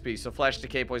grants XP. So, flesh,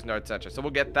 decay, poison, etc. So,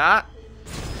 we'll get that.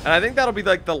 And I think that'll be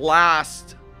like the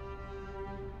last...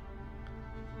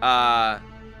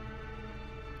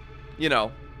 you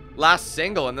know, last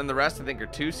single. And then the rest, I think, are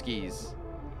 2 skis.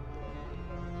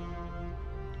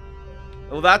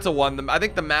 Well, that's a 1. I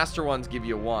think the master ones give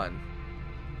you 1.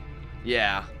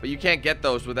 Yeah, but you can't get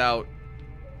those without...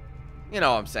 You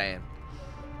know what I'm saying.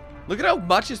 Look at how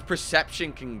much his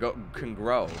perception can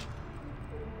grow.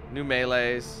 New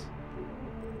melees.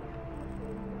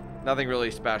 Nothing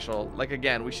really special. Like,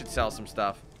 again, we should sell some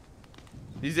stuff.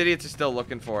 These idiots are still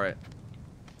looking for it.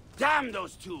 Damn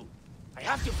those two! I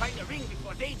have to find a ring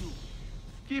before they do.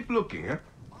 Keep looking, eh?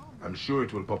 I'm sure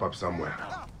it will pop up somewhere.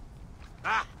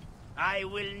 Ah, I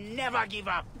will never give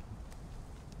up.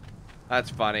 That's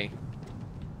funny.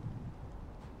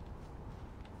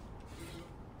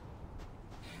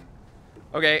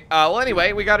 Okay, well,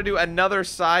 anyway, we got to do another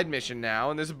side mission now,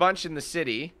 and there's a bunch in the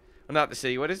city. Well, not the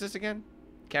city. What is this again?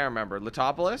 Can't remember.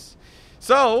 Letopolis.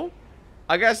 So,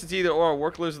 I guess it's either or.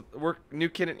 Work New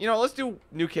Kid. You know, let's do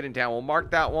New Kid in Town. We'll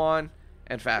mark that one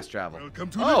and fast travel. Welcome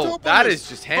to oh, Letopolis, that is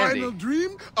just handy. Final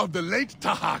dream of the late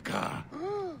Tahaka.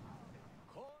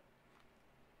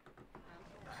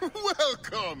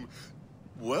 Welcome.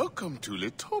 Welcome to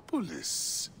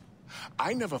Letopolis.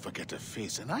 I never forget a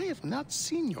face, and I have not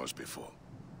seen yours before.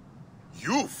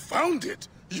 You found it,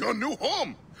 your new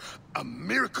home. A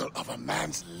miracle of a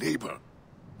man's labor.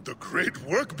 The great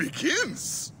work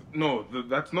begins. No,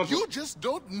 that's not... You just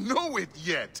don't know it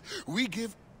yet. We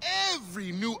give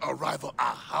every new arrival a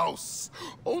house.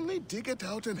 Only dig it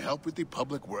out and help with the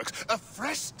public works. A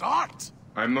fresh start.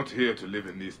 I'm not here to live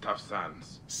in these tough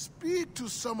sands. Speak to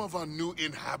some of our new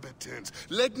inhabitants,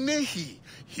 like Nehi.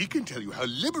 He can tell you how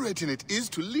liberating it is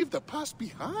to leave the past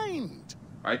behind.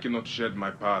 I cannot shed my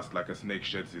past like a snake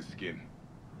sheds his skin.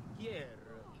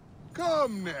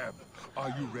 Come, Neb.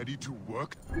 Are you ready to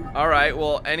work? All right,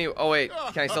 well, oh, wait.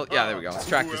 Can I still... Yeah, there we go. Let's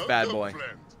track this bad boy.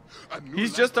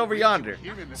 He's just over yonder.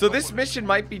 So this mission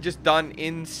might be just done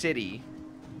in city.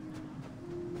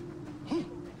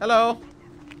 Hello.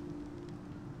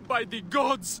 By the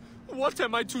gods, what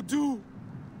am I to do?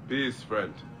 Peace,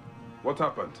 friend. What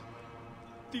happened?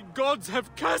 The gods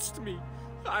have cast me.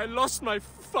 I lost my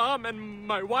farm and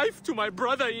my wife to my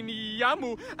brother in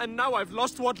Yamu, and now I've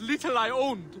lost what little I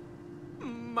owned.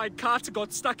 My cart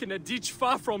got stuck in a ditch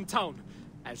far from town.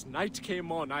 As night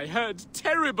came on, I heard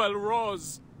terrible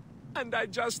roars, and I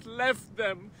just left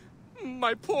them.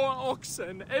 My poor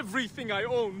oxen, everything I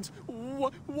owned.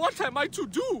 What am I to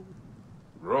do?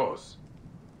 Roars?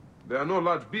 There are no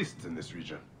large beasts in this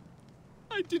region.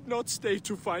 I did not stay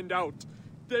to find out.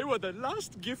 They were the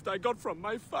last gift I got from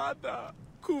my father,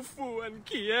 Khufu and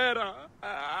Kiera,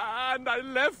 and I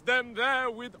left them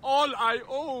there with all I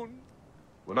own.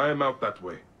 When I am out that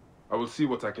way, I will see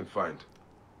what I can find.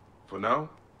 For now,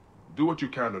 do what you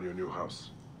can on your new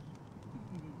house.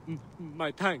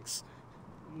 My thanks.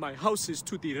 My house is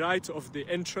to the right of the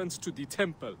entrance to the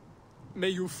temple. May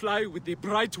you fly with the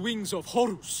bright wings of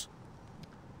Horus.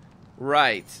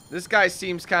 Right. This guy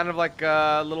seems kind of like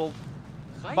a little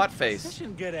butt face.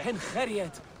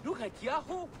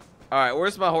 Alright,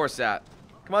 where's my horse at?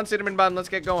 Come on, Cinnamon Bun, let's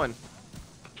get going.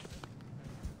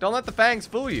 Don't let the fangs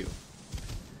fool you.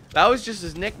 That was just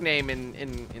his nickname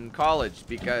in college,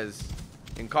 because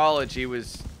in college he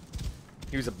was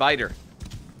a biter.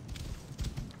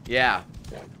 Yeah.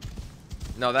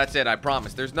 No, that's it, I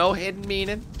promise. There's no hidden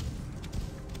meaning.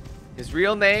 His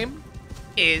real name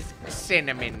is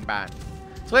Cinnamon Bun.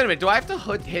 So wait a minute, do I have to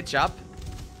hitch up?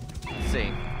 Let's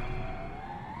see.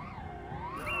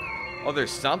 Oh,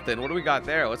 there's something. What do we got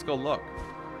there? Let's go look.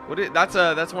 That's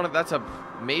a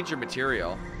major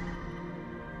material.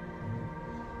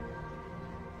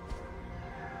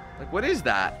 Like, what is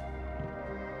that?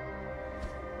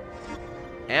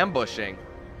 Ambushing.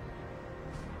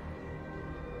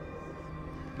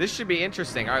 This should be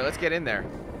interesting. All right, let's get in there.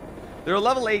 They're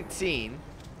level 18.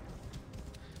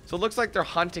 So it looks like they're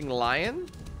hunting lion.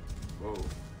 Whoa.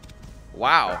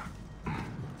 Wow.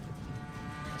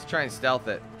 Let's try and stealth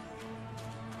it.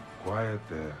 Quiet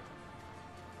there.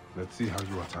 Let's see how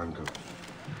you are tangled.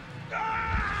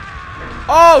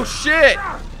 Oh, shit!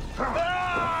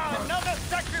 Another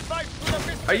sacrifice to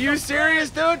the Are you serious,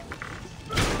 dude?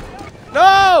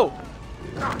 No!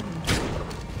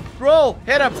 Roll!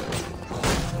 Hit him!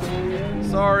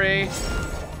 Sorry.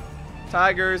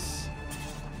 Tigers.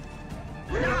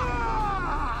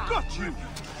 Got you.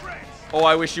 Oh,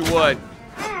 I wish you would.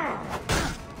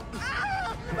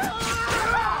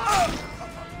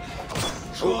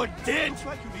 You're dead!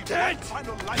 Dead!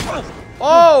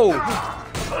 Oh!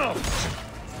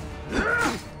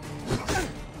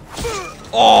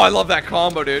 Oh, I love that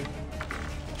combo, dude.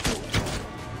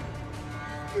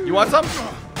 You want some?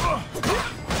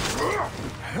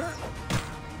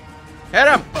 Hit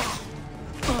him!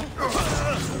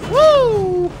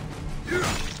 Woo!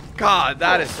 God,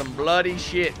 that is some bloody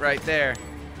shit right there.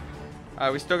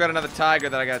 Alright, we still got another tiger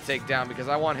that I gotta take down because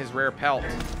I want his rare pelt.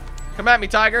 Come at me,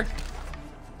 tiger.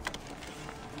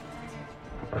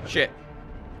 Shit.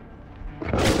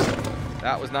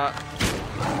 That was not...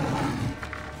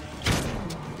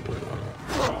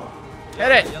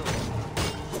 Hit it!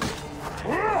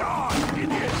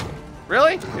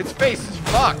 Really? Its face is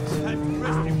fucked.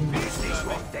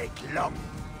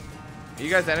 Are you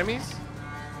guys enemies?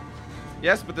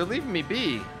 Yes, but they're leaving me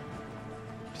be.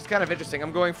 Which is kind of interesting.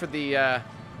 I'm going for the,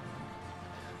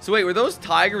 So wait, were those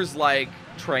tigers, like,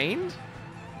 trained?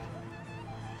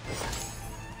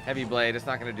 Heavy blade. It's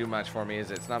not going to do much for me,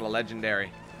 is it? It's not a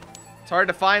legendary. It's hard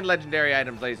to find legendary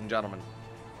items, ladies and gentlemen.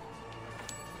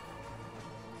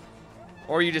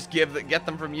 Or you just get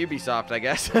them from Ubisoft, I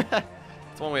guess.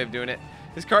 That's one way of doing it.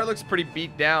 This cart looks pretty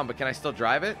beat down, but can I still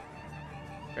drive it?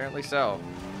 Apparently so.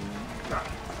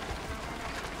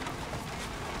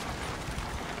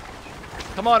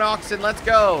 Come on, Oxen, let's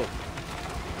go.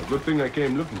 A good thing I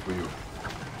came looking for you.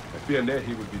 I fear there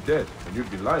he would be dead, and you'd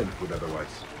be lying food otherwise.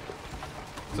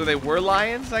 So they were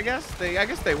lions, I guess? I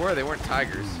guess they were. They weren't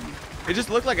tigers. It just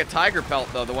looked like a tiger pelt,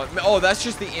 though. The one. Oh, that's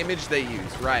just the image they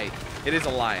use. Right. It is a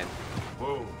lion.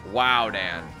 Whoa. Wow,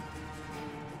 Dan.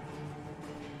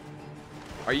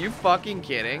 Are you fucking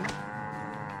kidding?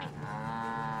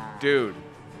 Dude.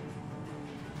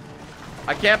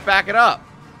 I can't back it up.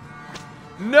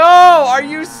 No! Are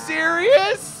you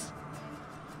serious?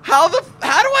 How do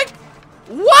I...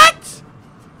 What?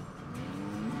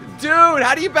 Dude,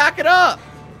 how do you back it up?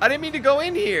 I didn't mean to go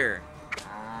in here.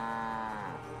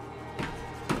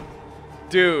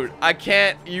 Dude, I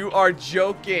can't. You are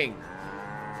joking.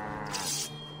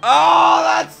 Oh,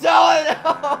 that's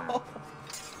so...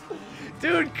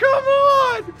 Dude, come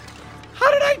on.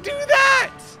 How did I do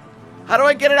that? How do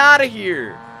I get it out of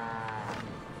here?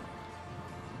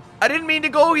 I didn't mean to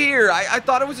go here. I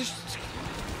thought it was a...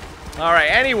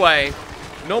 Alright, anyway.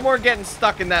 No more getting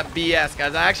stuck in that BS,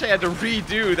 guys. I actually had to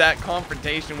redo that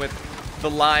confrontation with the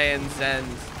lions and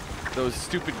those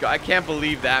stupid guys. I can't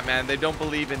believe that, man. They don't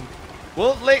believe in...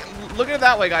 Well, look at it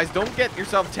that way, guys. Don't get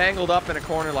yourself tangled up in a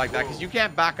corner like that, because you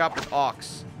can't back up with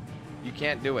Ox. You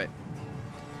can't do it.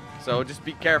 So just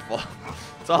be careful.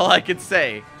 That's all I can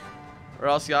say. Or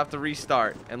else you'll have to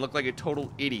restart and look like a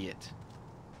total idiot.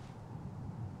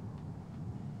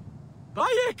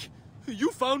 Bayek!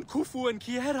 You found Khufu and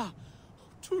Kiera.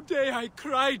 Today I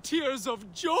cried tears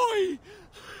of joy.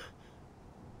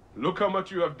 Look how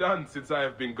much you have done since I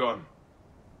have been gone.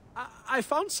 I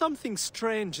found something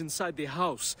strange inside the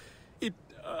house. It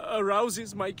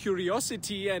arouses my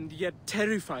curiosity and yet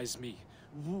terrifies me.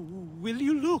 Will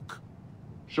you look?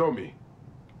 Show me.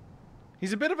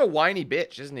 He's a bit of a whiny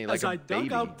bitch, isn't he? Like As I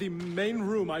dug out the main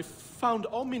room, I found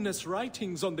ominous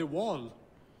writings on the wall.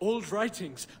 Old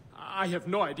writings. I have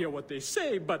no idea what they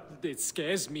say, but it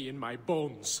scares me in my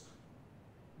bones.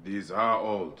 These are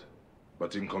old,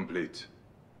 but incomplete.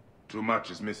 Too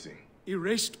much is missing.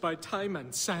 Erased by time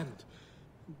and sand.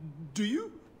 Do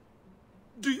you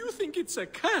think it's a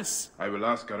curse? I will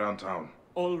ask around town.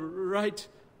 All right.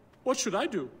 What should I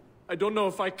do? I don't know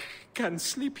if I can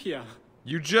sleep here.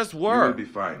 You just You were. will be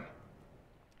fine.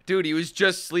 Dude, he was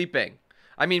just sleeping.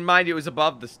 I mean, mind you, it was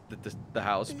above the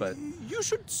house, but... You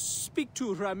should speak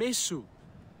to Ramesu.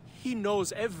 He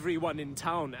knows everyone in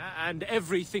town and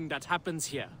everything that happens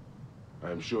here.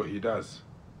 I am sure he does.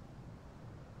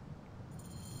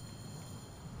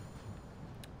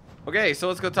 Okay, so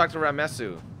let's go talk to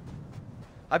Ramesu.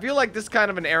 I feel like this kind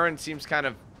of an errand seems kind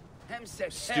of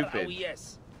stupid.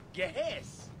 Yes.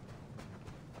 Yes.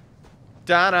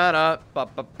 Da-da-da,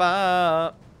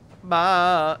 ba-ba-ba,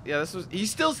 ba. Yeah,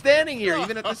 he's still standing here,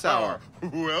 even at this hour.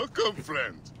 Welcome,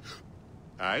 friend.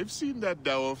 I've seen that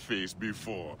dour face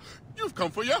before. You've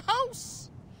come for your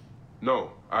house.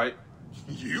 No,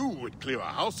 You would clear a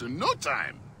house in no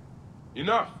time.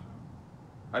 Enough!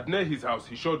 At Nehi's house,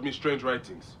 he showed me strange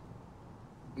writings.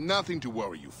 Nothing to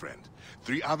worry you, friend.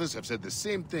 3 others have said the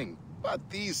same thing, but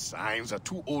these signs are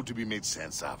too old to be made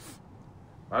sense of.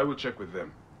 I will check with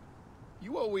them.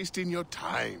 You are wasting your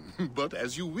time, but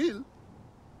as you will.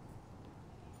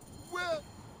 Well...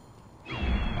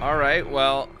 Alright,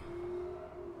 well...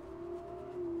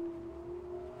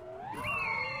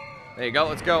 There you go,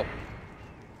 let's go.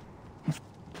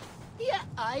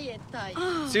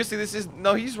 Seriously, this is...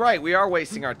 No, he's right. We are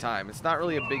wasting our time. It's not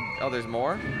really a big... Oh, there's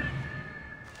more?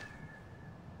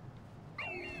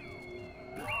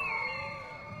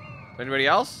 Anybody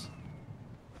else?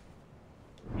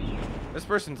 This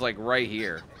person's like right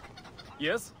here.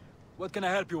 Yes? What can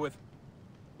I help you with?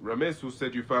 Ramesu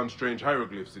said you found strange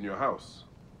hieroglyphs in your house.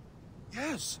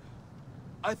 Yes.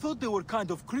 I thought they were kind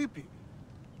of creepy.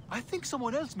 I think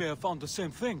someone else may have found the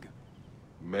same thing.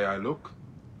 May I look?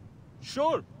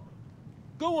 Sure.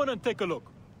 Go on and take a look.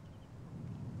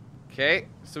 Okay,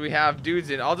 so we have dudes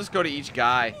in. I'll just go to each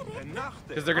guy.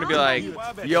 Because they're going to be like,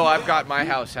 yo, I've got my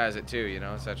house has it too, you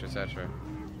know, etc, etc.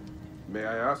 May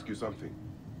I ask you something?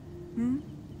 Hmm?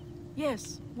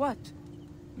 Yes, what?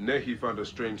 Nehi found a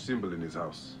strange symbol in his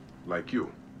house, like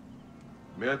you.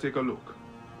 May I take a look?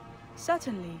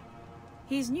 Certainly.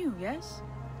 He's new, yes?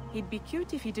 He'd be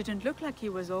cute if he didn't look like he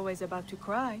was always about to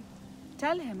cry.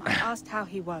 Tell him I asked how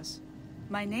he was.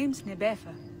 My name's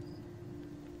Nebefa.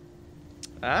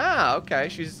 Ah, okay,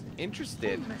 she's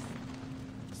interested.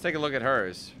 Let's take a look at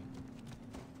hers.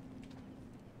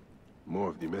 More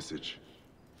of the message.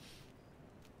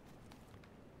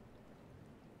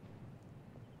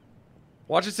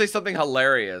 Watch it say something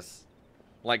hilarious.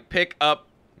 Like, pick up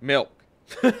milk.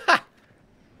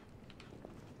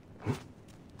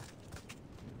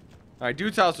 Alright,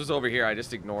 dude's house was over here. I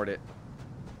just ignored it.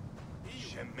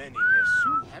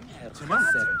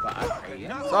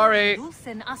 Sorry.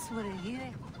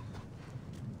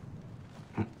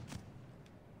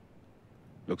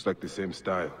 Looks like the same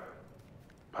style.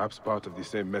 Perhaps part of the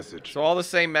same message. So all the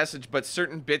same message, but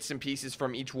certain bits and pieces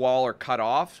from each wall are cut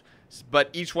off. But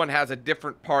each one has a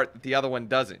different part that the other one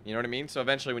doesn't. You know what I mean? So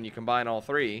eventually when you combine all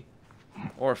three,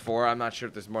 or four, I'm not sure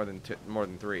if there's more than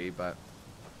three, but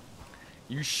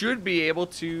you should be able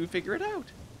to figure it out.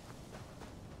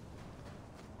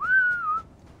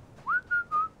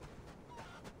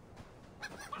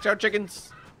 Ciao,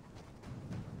 chickens.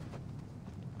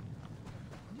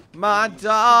 My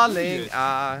darling,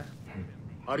 Are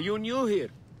you new here?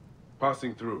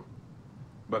 Passing through,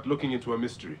 but looking into a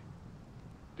mystery.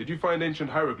 Did you find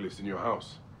ancient hieroglyphs in your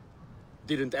house?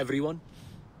 Didn't everyone?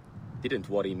 Didn't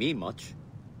worry me much.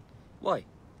 Why?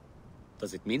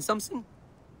 Does it mean something?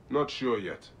 Not sure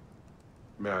yet.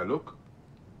 May I look?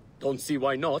 Don't see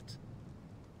why not.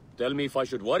 Tell me if I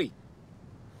should worry.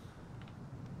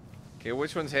 Okay,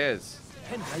 which one's his?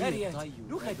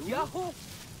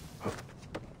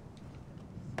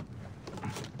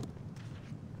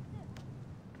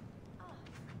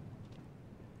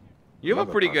 You have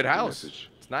a pretty good house.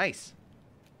 It's nice.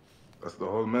 That's the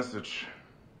whole message.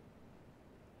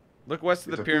 Look west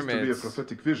of the pyramids. It appears to be a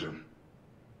prophetic vision.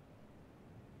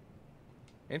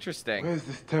 Interesting. Where is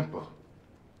this temple?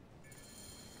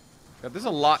 Yeah, there's a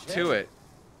lot to it.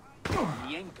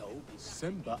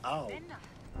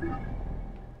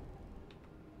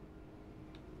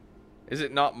 Is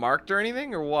it not marked or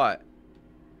anything, or what?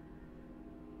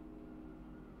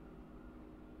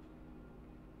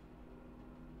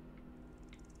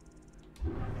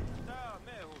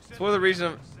 It's one of the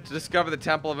reasons to discover the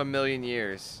Temple of a Million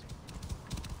Years.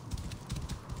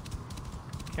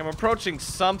 Okay, I'm approaching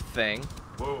something.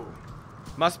 Whoa.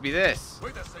 Must be this.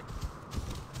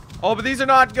 Oh, but these are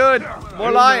not good.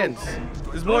 More lions.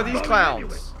 There's more of these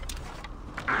clowns.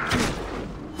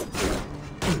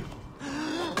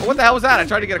 Oh, what the hell was that? I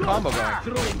tried to get a combo going.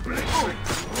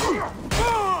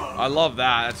 I love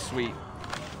that. That's sweet.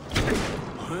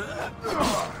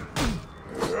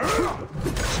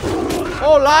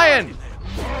 Oh, lion!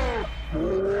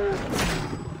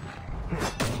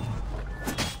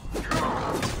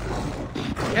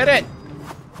 Hit it!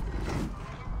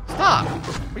 Stop!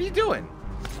 What are you doing?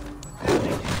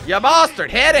 You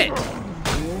bastard! Hit it!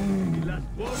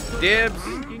 Dibs.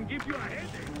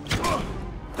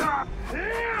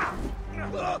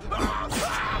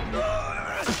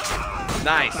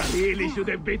 Nice. I really should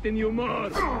have beaten you more.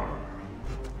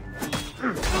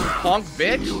 Punk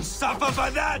bitch. You suffer for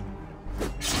that.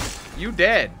 You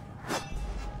dead.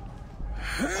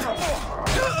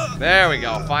 There we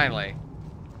go, finally.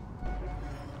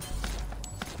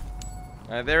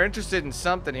 They're interested in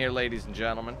something here, ladies and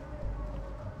gentlemen.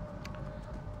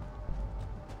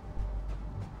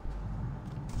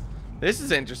 This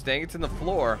is interesting. It's in the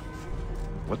floor.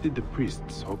 What did the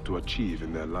priests hope to achieve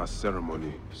in their last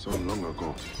ceremony so long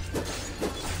ago?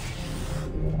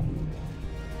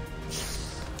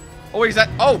 Oh, is that?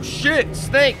 Oh, shit!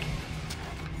 Snake!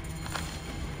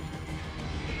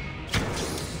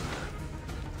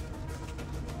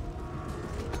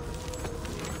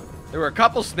 There were a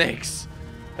couple snakes.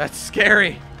 That's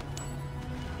scary.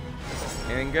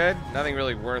 Anything good? Nothing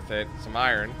really worth it. Some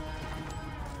iron.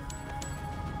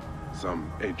 Some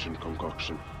ancient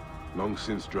concoction. Long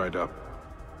since dried up.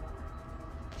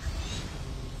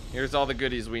 Here's all the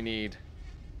goodies we need.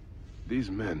 These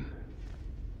men,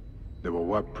 they were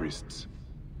warp priests.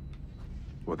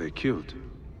 Were they killed?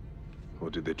 Or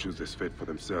did they choose this fate for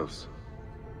themselves?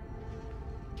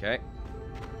 Okay.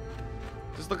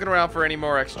 Just looking around for any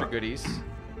more extra goodies.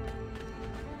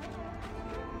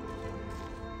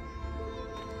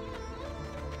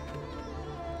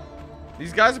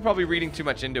 These guys are probably reading too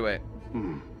much into it.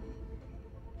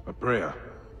 A prayer.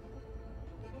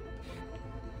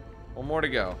 One more to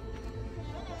go.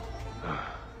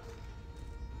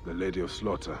 The Lady of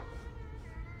Slaughter.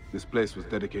 This place was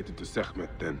dedicated to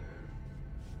Sekhmet then.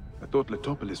 I thought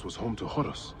Letopolis was home to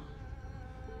Horus.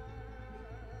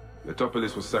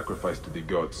 Letopolis was sacrificed to the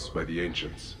gods by the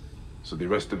ancients, so the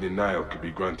rest of the Nile could be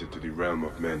granted to the realm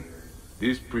of men.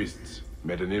 These priests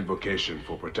made an invocation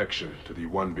for protection to the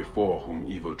one before whom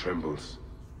evil trembles.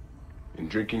 In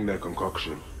drinking their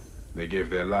concoction, they gave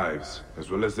their lives,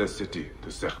 as well as their city,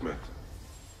 to Sekhmet.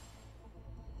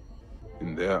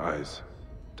 In their eyes,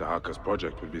 Tahaka's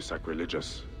project would be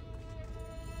sacrilegious.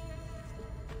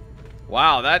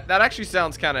 Wow, that actually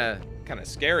sounds kind of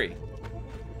scary.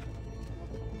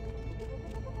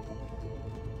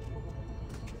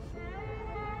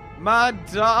 My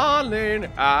darling,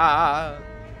 I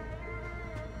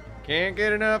can't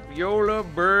get enough your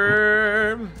love,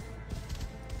 burn.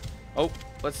 Oh,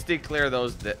 let's stay clear of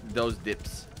those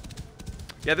dips.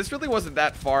 Yeah, this really wasn't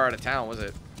that far out of town, was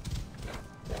it?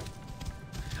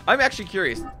 I'm actually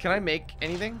curious. Can I make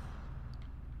anything?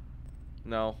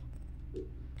 No.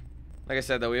 Like I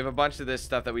said, though, we have a bunch of this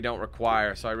stuff that we don't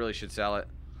require, so I really should sell it.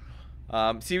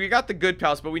 See, we got the good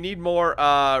pellets, but we need more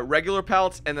regular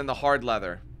pellets and then the hard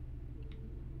leather.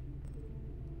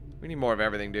 We need more of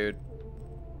everything, dude.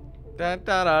 Da,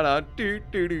 da, da, da, do,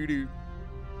 do, do, do.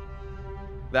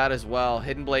 That as well.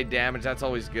 Hidden blade damage, that's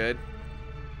always good.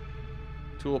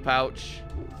 Tool pouch.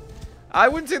 I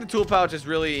wouldn't say the tool pouch is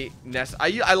really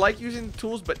necessary. I like using the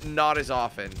tools, but not as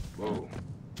often. Whoa.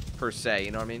 Per se,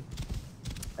 you know what I mean?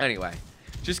 Anyway,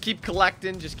 just keep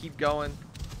collecting, just keep going.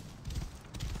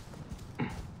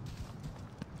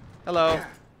 Hello.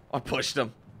 I pushed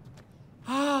him.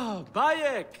 Ah,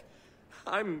 Bayek!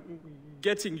 I'm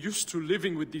getting used to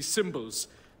living with these symbols.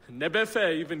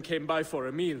 Nebefe even came by for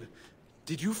a meal.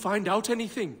 Did you find out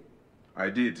anything? I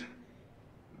did.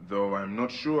 Though I'm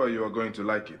not sure you are going to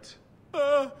like it.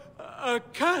 A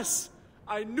curse!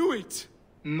 I knew it!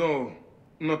 No,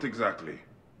 not exactly.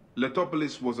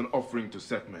 Letopolis was an offering to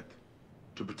Sekhmet,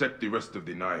 to protect the rest of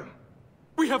the Nile.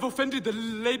 We have offended the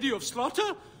Lady of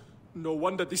Slaughter? No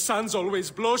wonder the sands always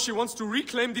blow. She wants to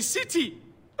reclaim the city.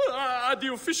 Are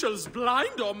the officials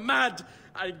blind or mad?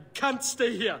 I can't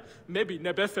stay here. Maybe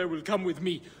Nebefe will come with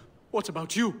me. What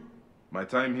about you? My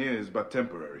time here is but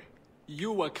temporary.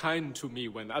 You were kind to me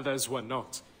when others were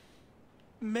not.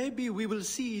 Maybe we will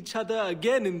see each other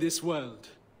again in this world.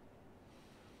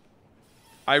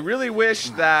 I really wish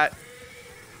that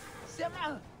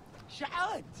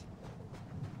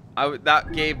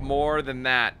that gave more than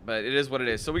that, but it is what it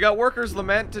is. So we got Workers'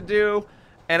 Lament to do,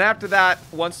 and after that,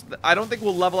 I don't think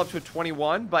we'll level up to a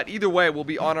 21, but either way, we'll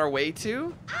be on our way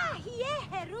to.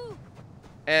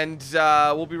 And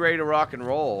we'll be ready to rock and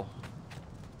roll.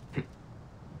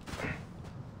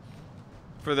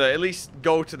 For at least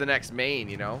go to the next main,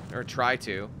 you know, or try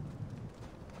to.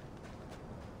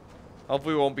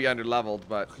 Hopefully we won't be under-leveled,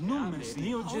 but...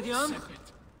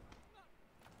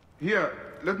 Here,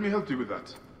 let me help you with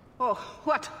that. Oh,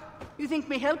 what? You think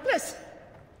me helpless?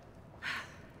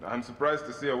 I'm surprised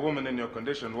to see a woman in your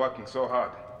condition working so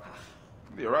hard.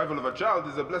 The arrival of a child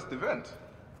is a blessed event.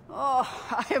 Oh,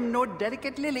 I am no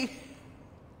delicate lily.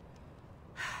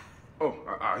 Oh,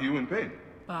 are you in pain?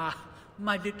 Ah,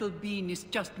 my little bean is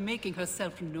just making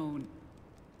herself known.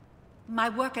 My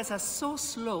workers are so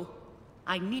slow,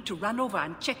 I need to run over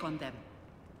and check on them.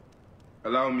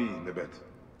 Allow me, Nebet.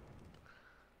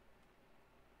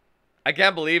 I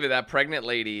can't believe it, that pregnant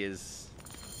lady is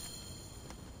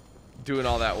doing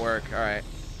all that work. Alright.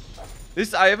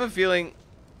 I have a feeling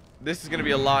this is going to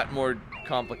be a lot more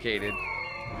complicated.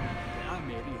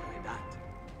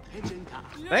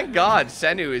 Thank God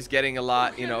Senu is getting a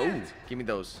lot, you know. Ooh, give me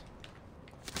those.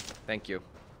 Thank you.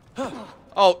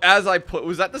 Oh, as I put,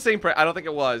 was that the same I don't think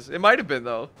it was. It might have been,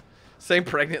 though. Same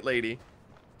pregnant lady.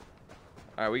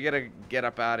 Alright, we gotta get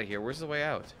up out of here. Where's the way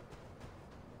out?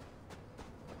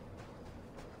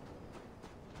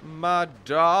 My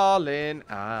darling,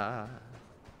 I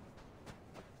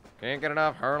can't get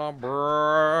enough hurl,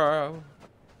 bro.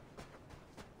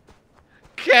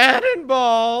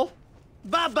 Cannonball!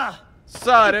 Baba!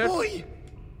 Sorry. Boy!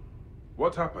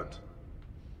 What happened?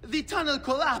 The tunnel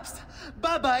collapsed.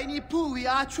 Baba and Ipui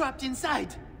are trapped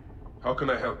inside. How can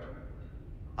I help?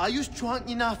 Are you strong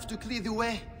enough to clear the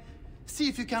way? See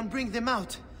if you can bring them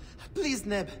out. Please,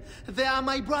 Neb. They are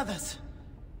my brothers.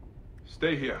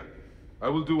 Stay here. I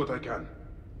will do what I can.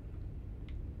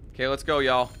 Okay, let's go,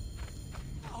 y'all.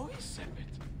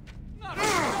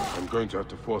 I'm going to have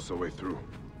to force a way through.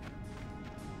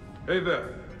 Hey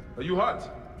there. Are you hot?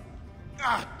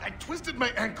 Ah, I twisted my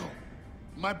ankle.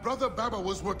 My brother Baba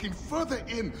was working further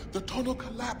in. The tunnel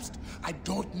collapsed. I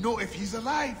don't know if he's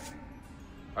alive.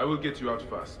 I will get you out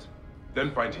fast.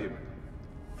 Then find him.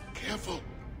 Careful.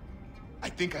 I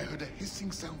think I heard a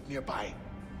hissing sound nearby.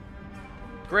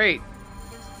 Great.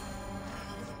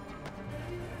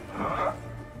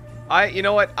 You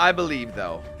know what? I believe,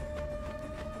 though.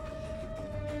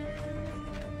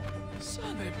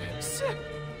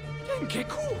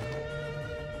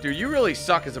 Dude, you really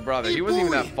suck as a brother. He wasn't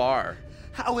even that far.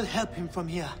 I will help him from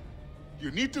here.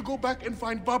 You need to go back and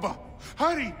find Baba.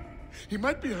 Hurry! He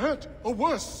might be hurt, or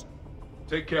worse.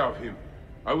 Take care of him.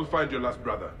 I will find your last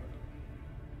brother.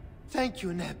 Thank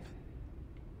you, Neb.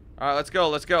 Alright, let's go,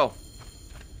 let's go.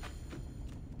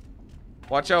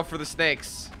 Watch out for the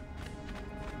snakes.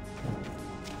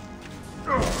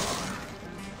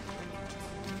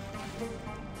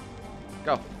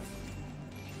 Go.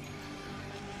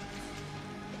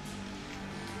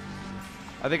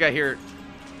 I think I hear it.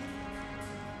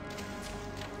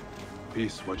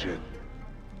 Peace, Wajed.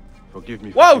 Forgive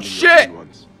me for whoa, killing shit! your loved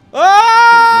ones.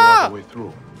 Ah! There's no other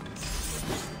way through.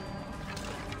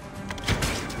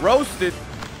 Roasted.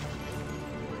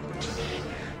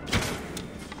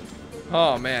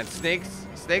 Oh man,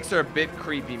 snakes are a bit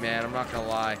creepy, man. I'm not gonna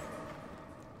lie.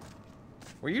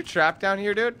 Were you trapped down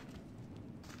here, dude?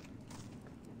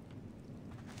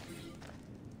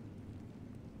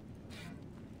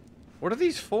 What are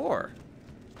these for?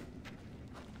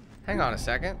 Hang on a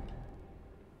second.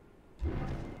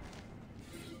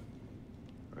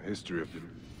 A history of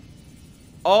them.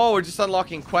 Oh, we're just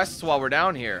unlocking quests while we're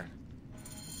down here.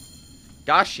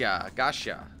 Gotcha,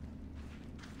 gotcha.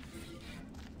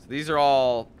 So these are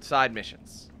all side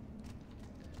missions.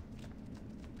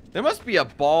 There must be a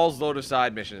balls load of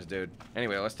side missions, dude.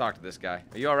 Anyway, let's talk to this guy.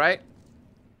 Are you alright?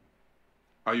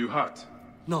 Are you hurt?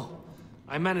 No.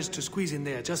 I managed to squeeze in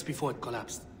there just before it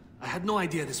collapsed. I had no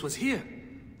idea this was here.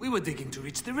 We were digging to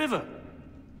reach the river.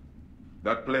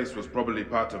 That place was probably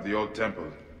part of the old temple.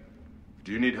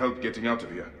 Do you need help getting out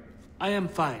of here? I am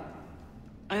fine.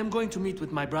 I am going to meet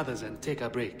with my brothers and take a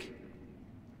break.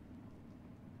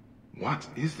 What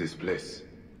is this place?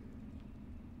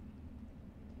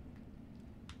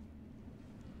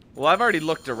 Well, I've already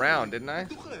looked around, didn't I?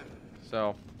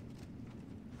 So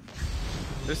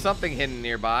there's something hidden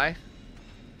nearby.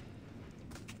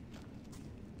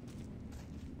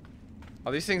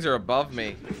 Oh, these things are above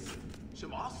me.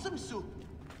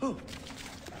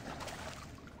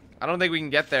 I don't think we can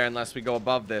get there unless we go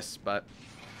above this, but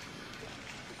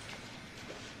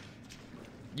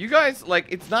you guys, like,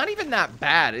 it's not even that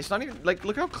bad. It's not even, like,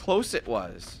 look how close it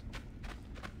was.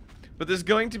 But there's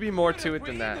going to be more to it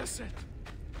than that.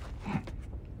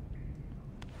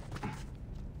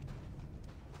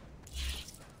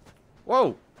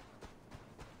 Whoa.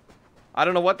 I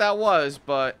don't know what that was,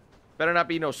 but better not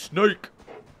be no snake.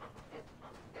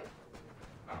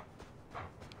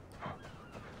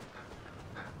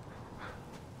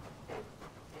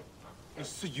 I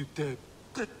see you dead.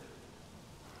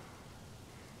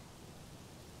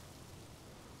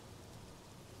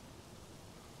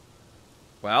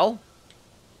 Well?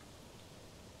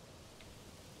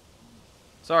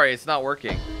 Sorry, it's not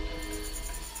working.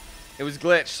 It was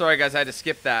glitched. Sorry, guys, I had to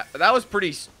skip that. But that was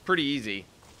pretty easy.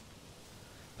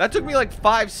 That took me like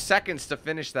 5 seconds to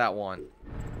finish that one.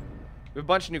 We have a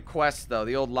bunch of new quests, though.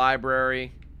 The old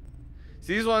library.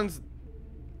 See, these ones,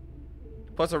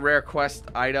 plus a rare quest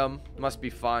item, must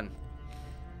be fun.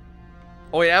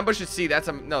 Oh, wait, ambush at sea. That's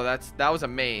a no. That was a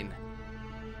main.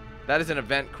 That is an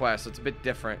event quest, so it's a bit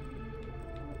different.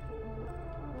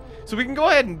 So we can go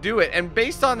ahead and do it, and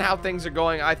based on how things are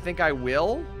going, I think I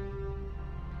will.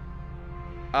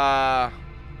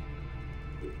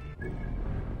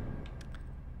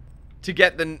 To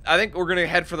get the, I think we're gonna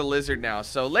head for the lizard now.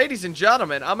 So ladies and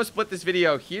gentlemen, I'm gonna split this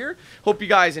video here. Hope you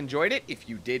guys enjoyed it. If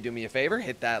you did, do me a favor,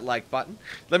 hit that like button.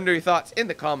 Let me know your thoughts in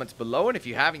the comments below, and if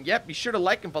you haven't yet, be sure to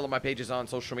like and follow my pages on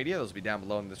social media. Those will be down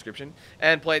below in the description,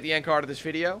 and play at the end card of this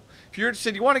video. If you're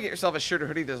interested, you want to get yourself a shirt or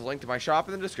hoodie, there's a link to my shop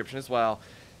in the description as well.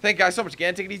 Thank you guys so much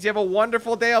again. Take it easy, have a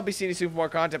wonderful day. I'll be seeing you soon for more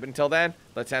content, but until then,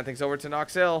 let's hand things over to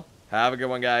Knox Hill. Have a good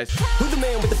one, guys. Who's the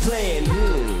man with the plan?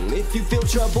 If you feel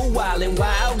trouble, wild and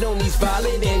wild on these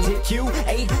violent and hit you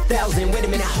 8,000. Wait a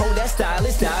minute, hold that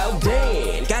style,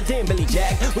 damn. Goddamn, Billy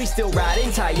Jack, we still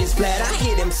riding, tires flat. I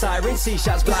hear them sirens, see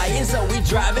shots flying, so we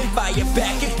driving, fire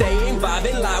back if they ain't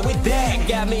vibing. Lie with that,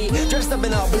 got me dressed up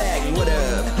in all black. What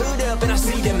up? Hood up, up and I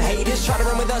see them haters try to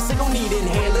run with us, they gon' need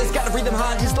inhalers. Gotta breathe them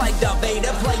hard just like Darth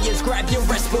Vader. Players, grab your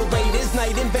respirators.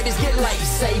 Night invaders get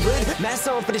lightsabered. Mask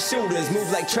on for the shooters, move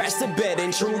like trash to bed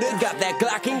intruder. Got that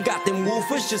Glock and got them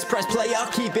woofers. Just press play,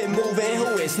 I'll keep it moving.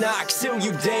 Who is Knox? Still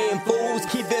you damn fools.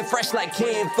 Keep it fresh like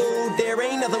canned food. There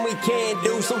ain't nothing we can't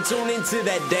do, so tune into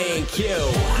that DanQ.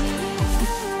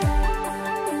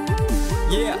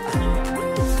 Yeah.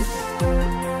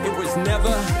 It was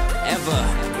never,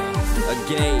 ever a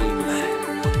game.